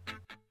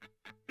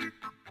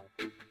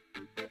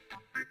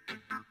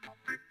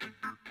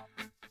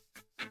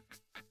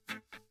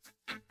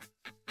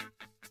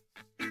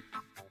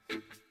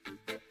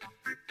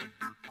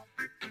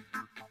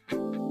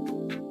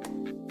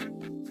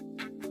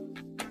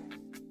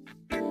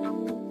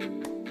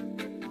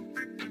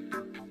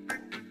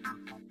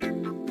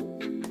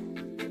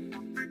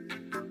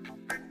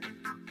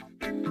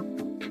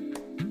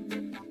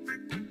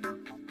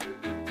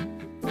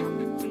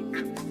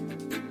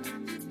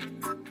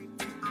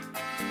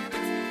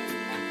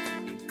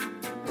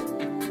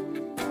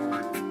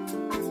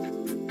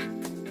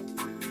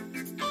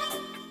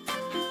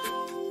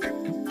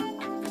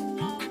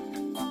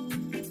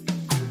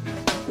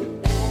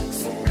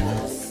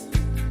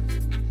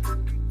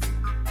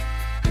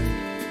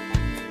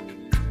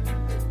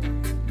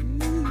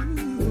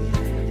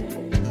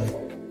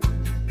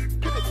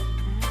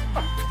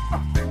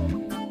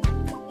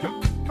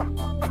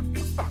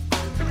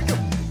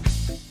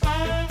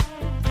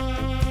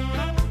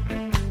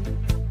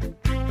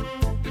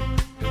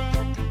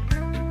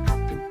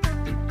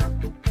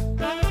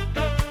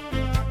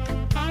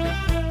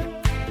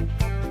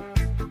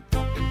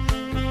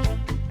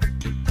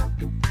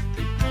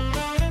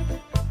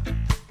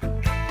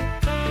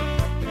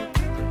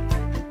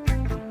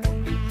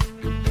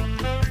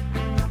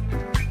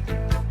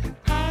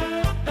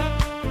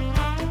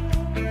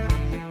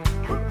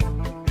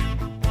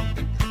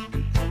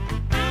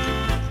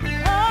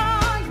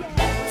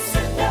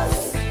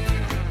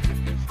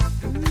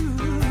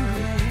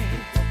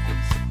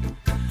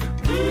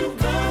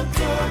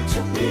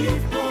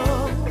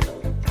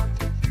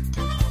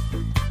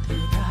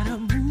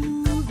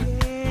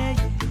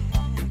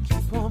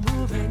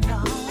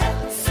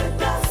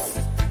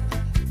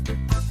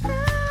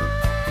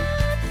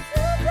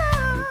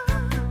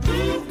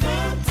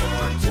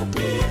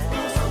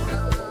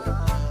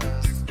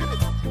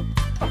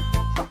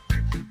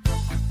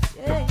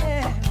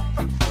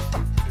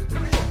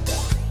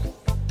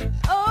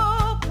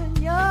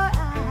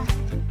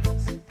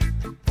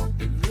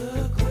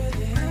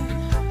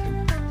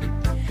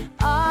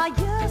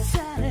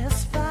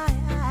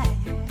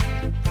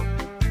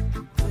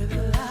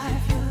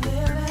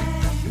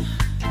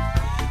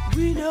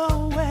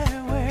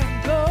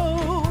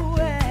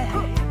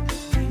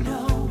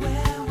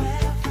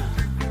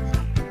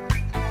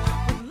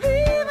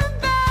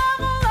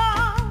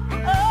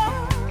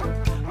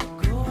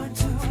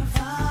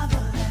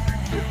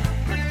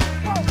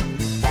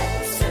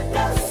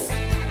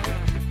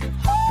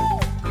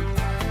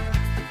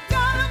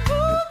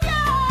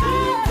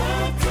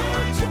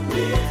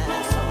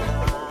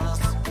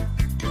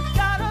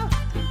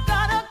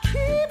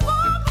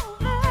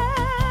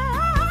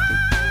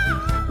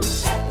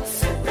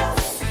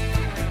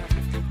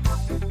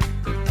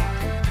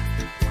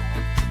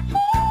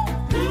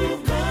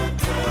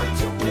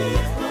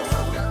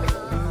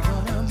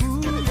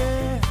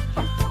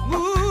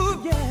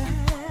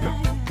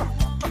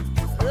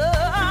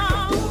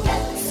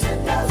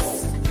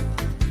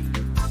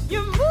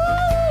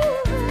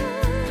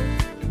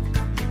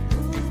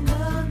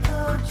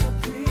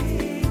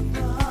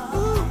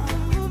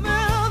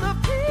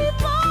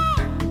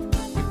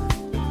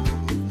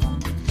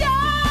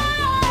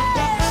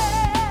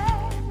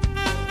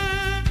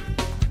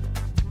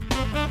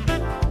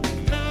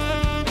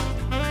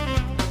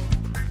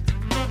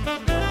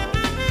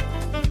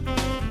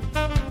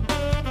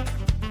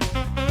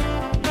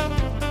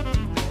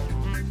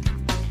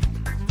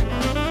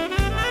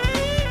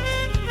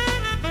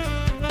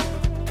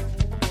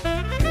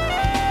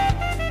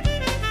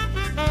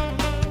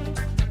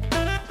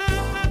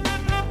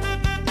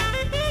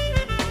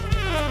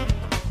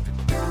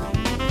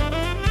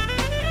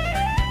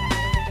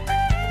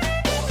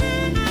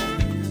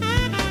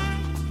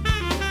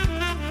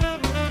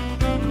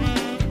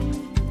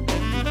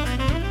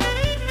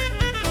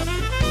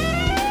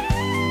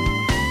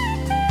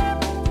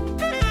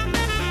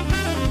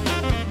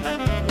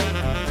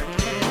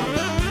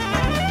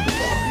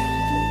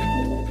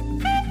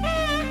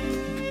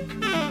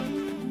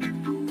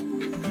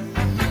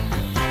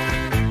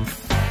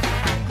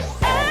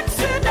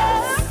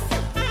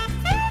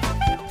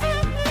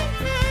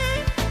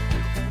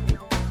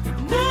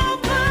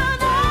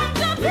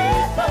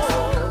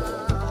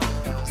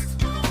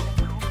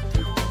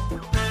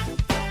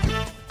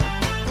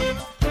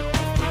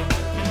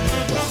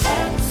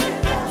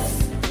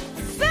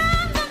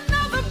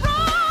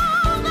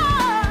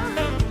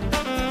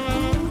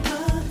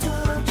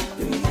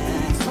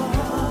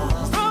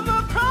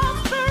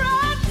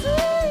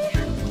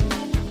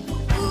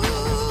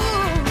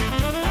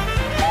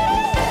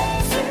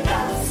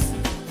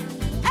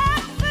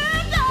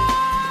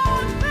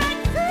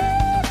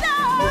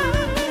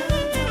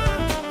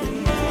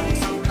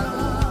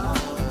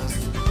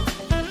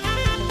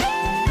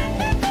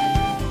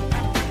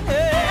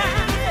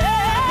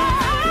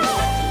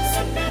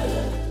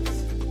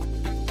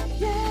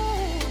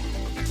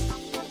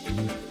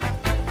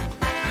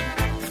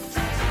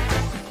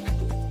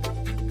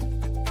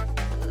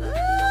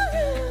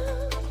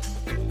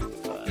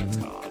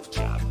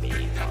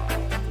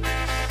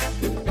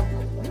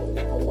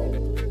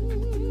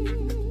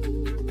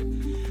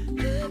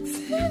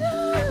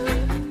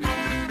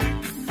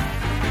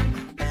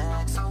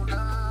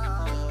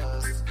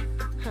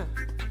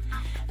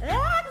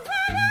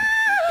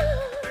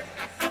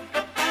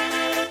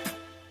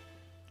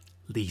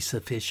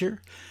 Lisa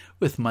Fischer,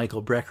 with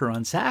Michael Brecker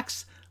on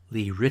sax,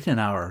 Lee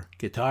Rittenauer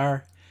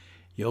guitar,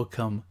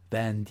 Joachim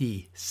van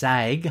die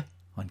Sag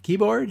on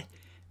keyboard,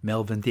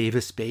 Melvin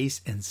Davis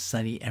bass, and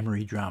Sonny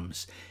Emery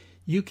drums.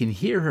 You can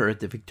hear her at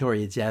the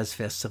Victoria Jazz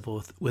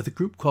Festival with a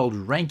group called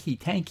Ranky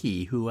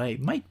Tanky, who I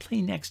might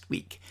play next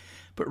week.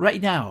 But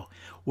right now,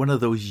 one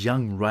of those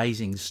young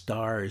rising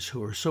stars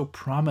who are so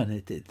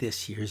prominent at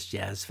this year's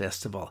Jazz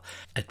Festival,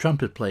 a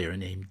trumpet player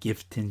named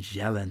Gifton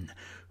Jelen,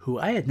 who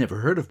I had never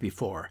heard of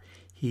before.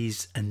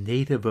 He's a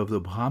native of the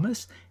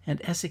Bahamas,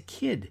 and as a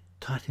kid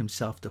taught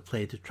himself to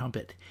play the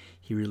trumpet.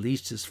 He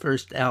released his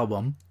first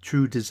album,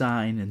 True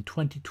Design, in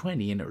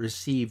 2020, and it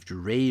received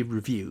rave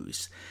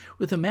reviews.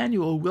 With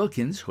Emmanuel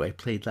Wilkins, who I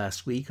played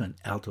last week on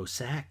alto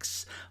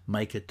sax,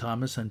 Micah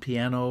Thomas on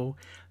piano,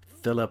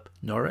 Philip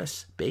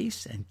Norris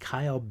bass, and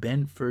Kyle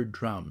Benford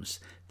drums.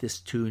 This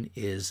tune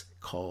is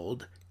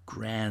called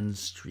Grand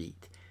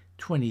Street.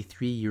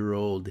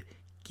 23-year-old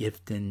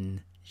Gifton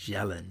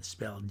Jelen,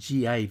 spelled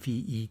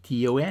Giveton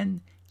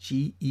Gelin.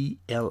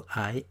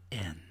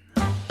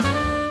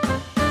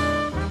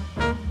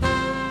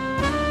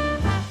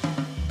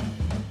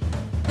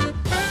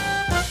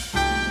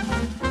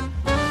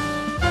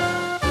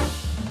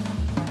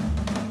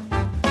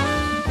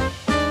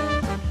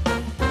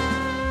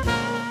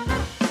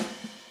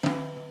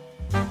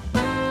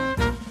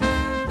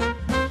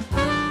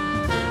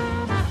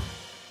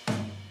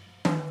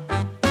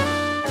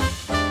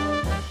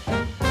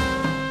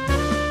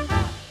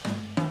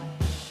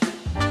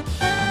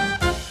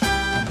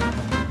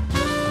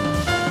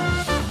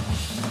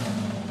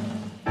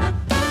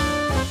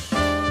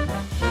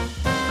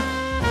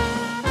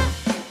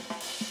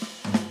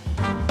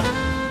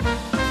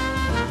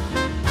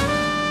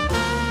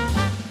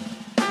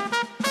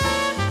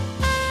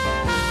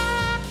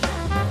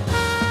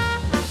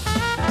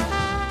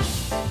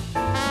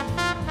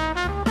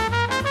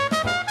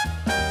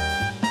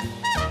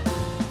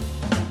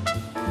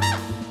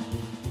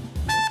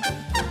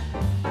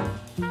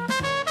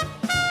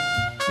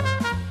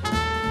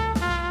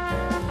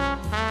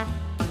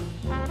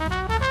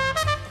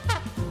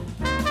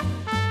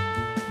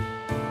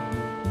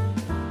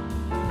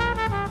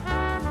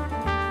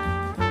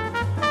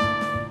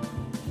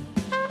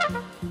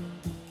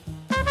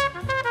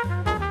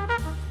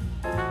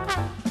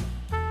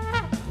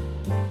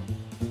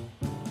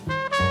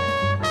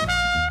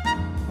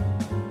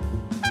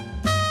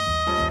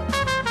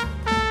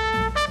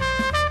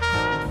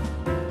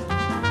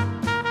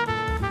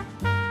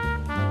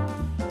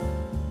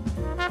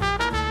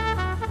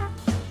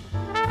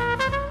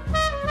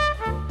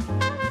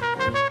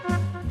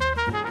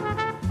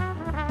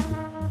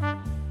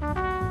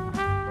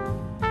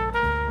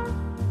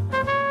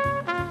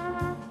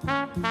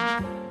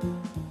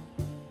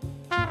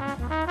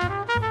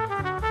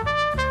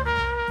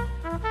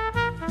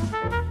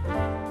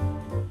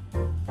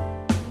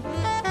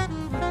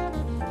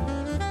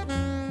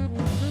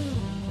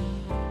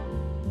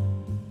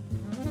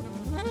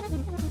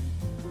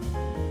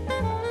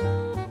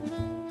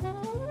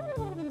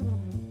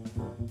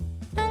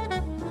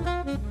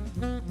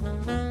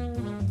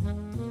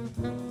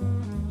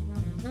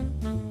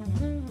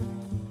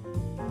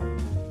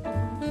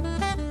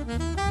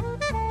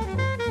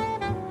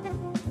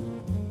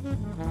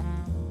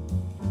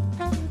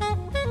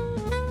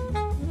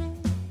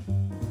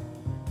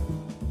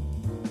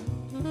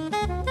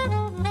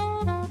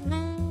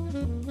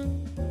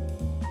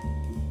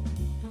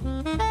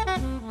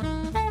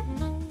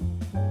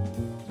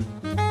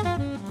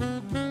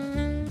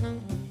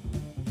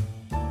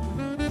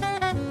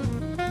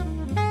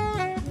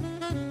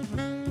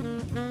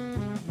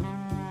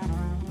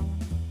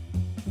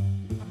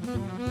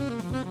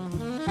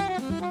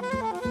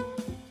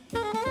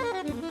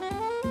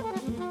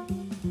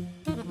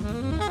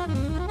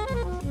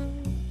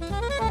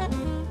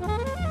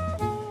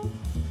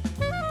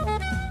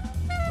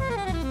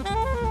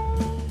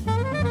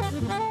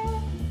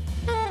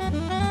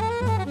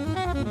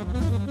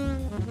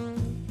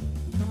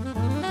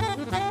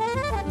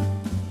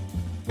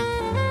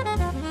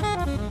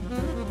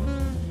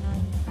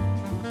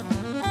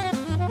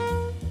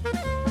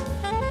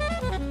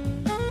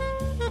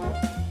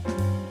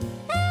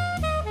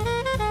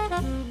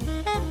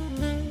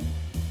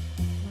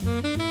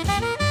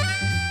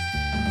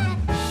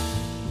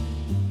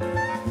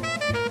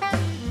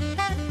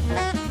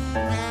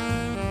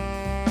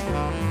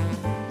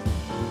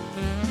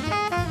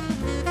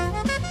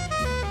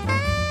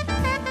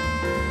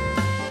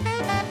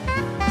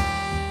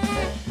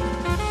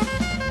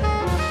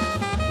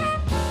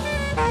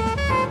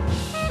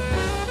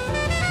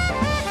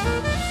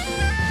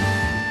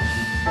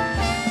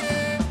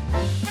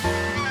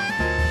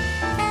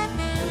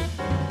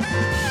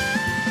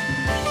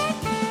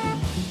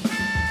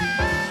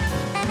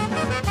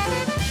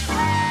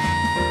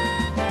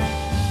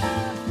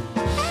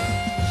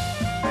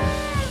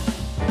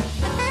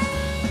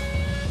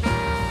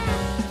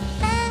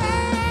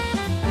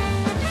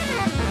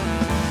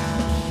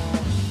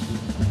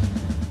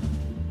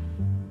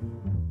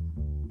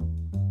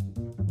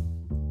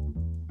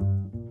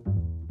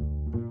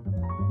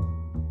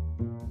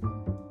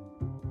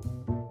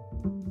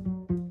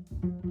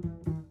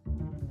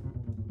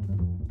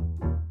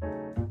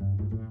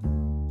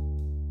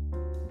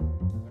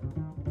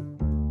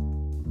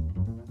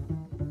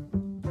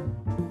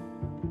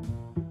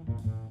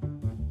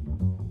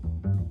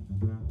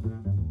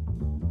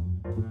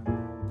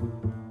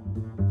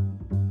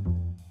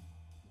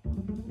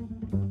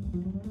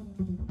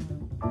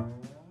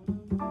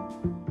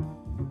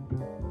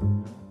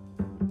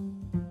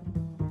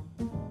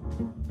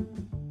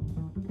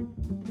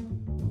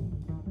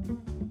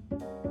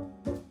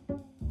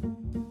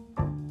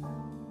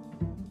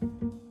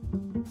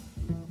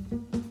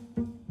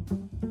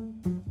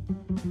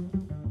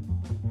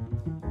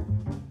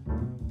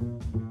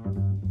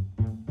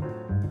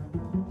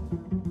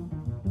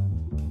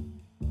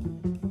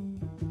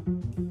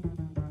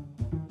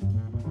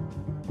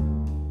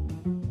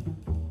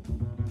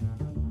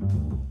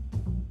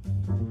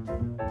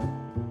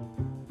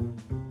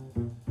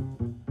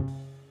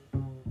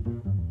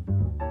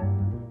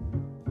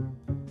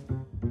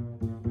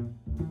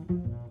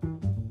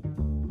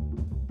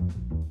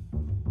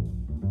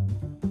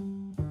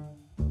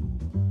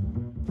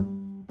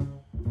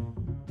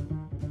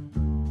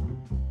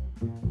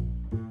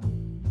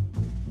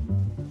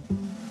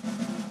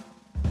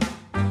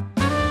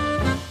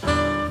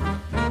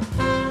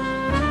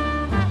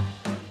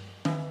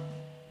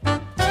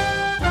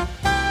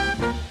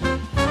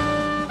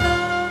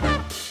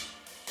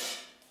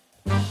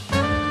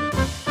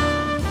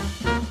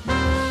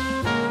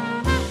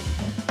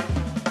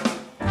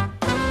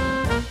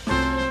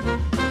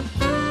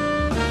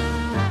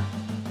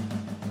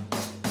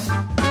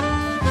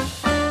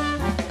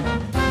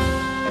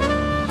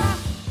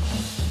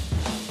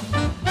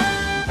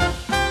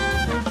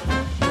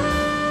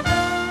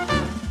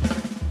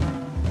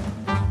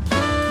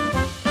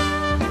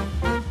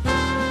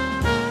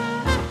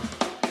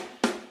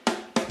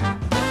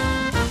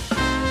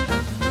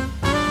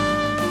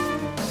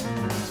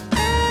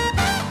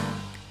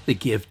 The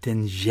Gift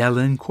and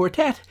Jelen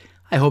Quartet.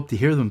 I hope to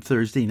hear them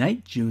Thursday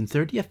night, June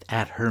 30th,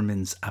 at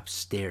Herman's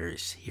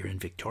Upstairs here in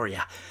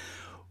Victoria.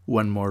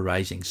 One more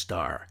rising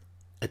star,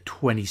 a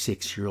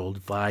 26-year-old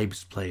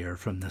vibes player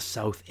from the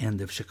south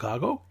end of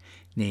Chicago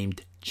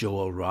named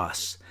Joel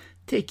Ross,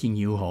 taking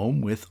you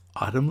home with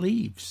Autumn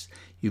Leaves.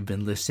 You've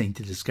been listening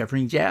to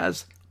Discovering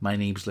Jazz. My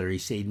name's Larry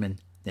Seidman.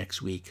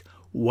 Next week,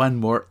 one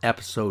more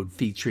episode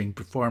featuring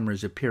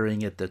performers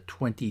appearing at the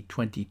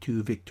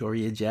 2022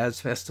 Victoria Jazz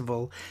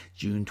Festival,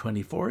 June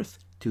 24th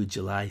to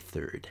July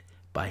 3rd.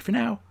 Bye for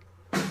now.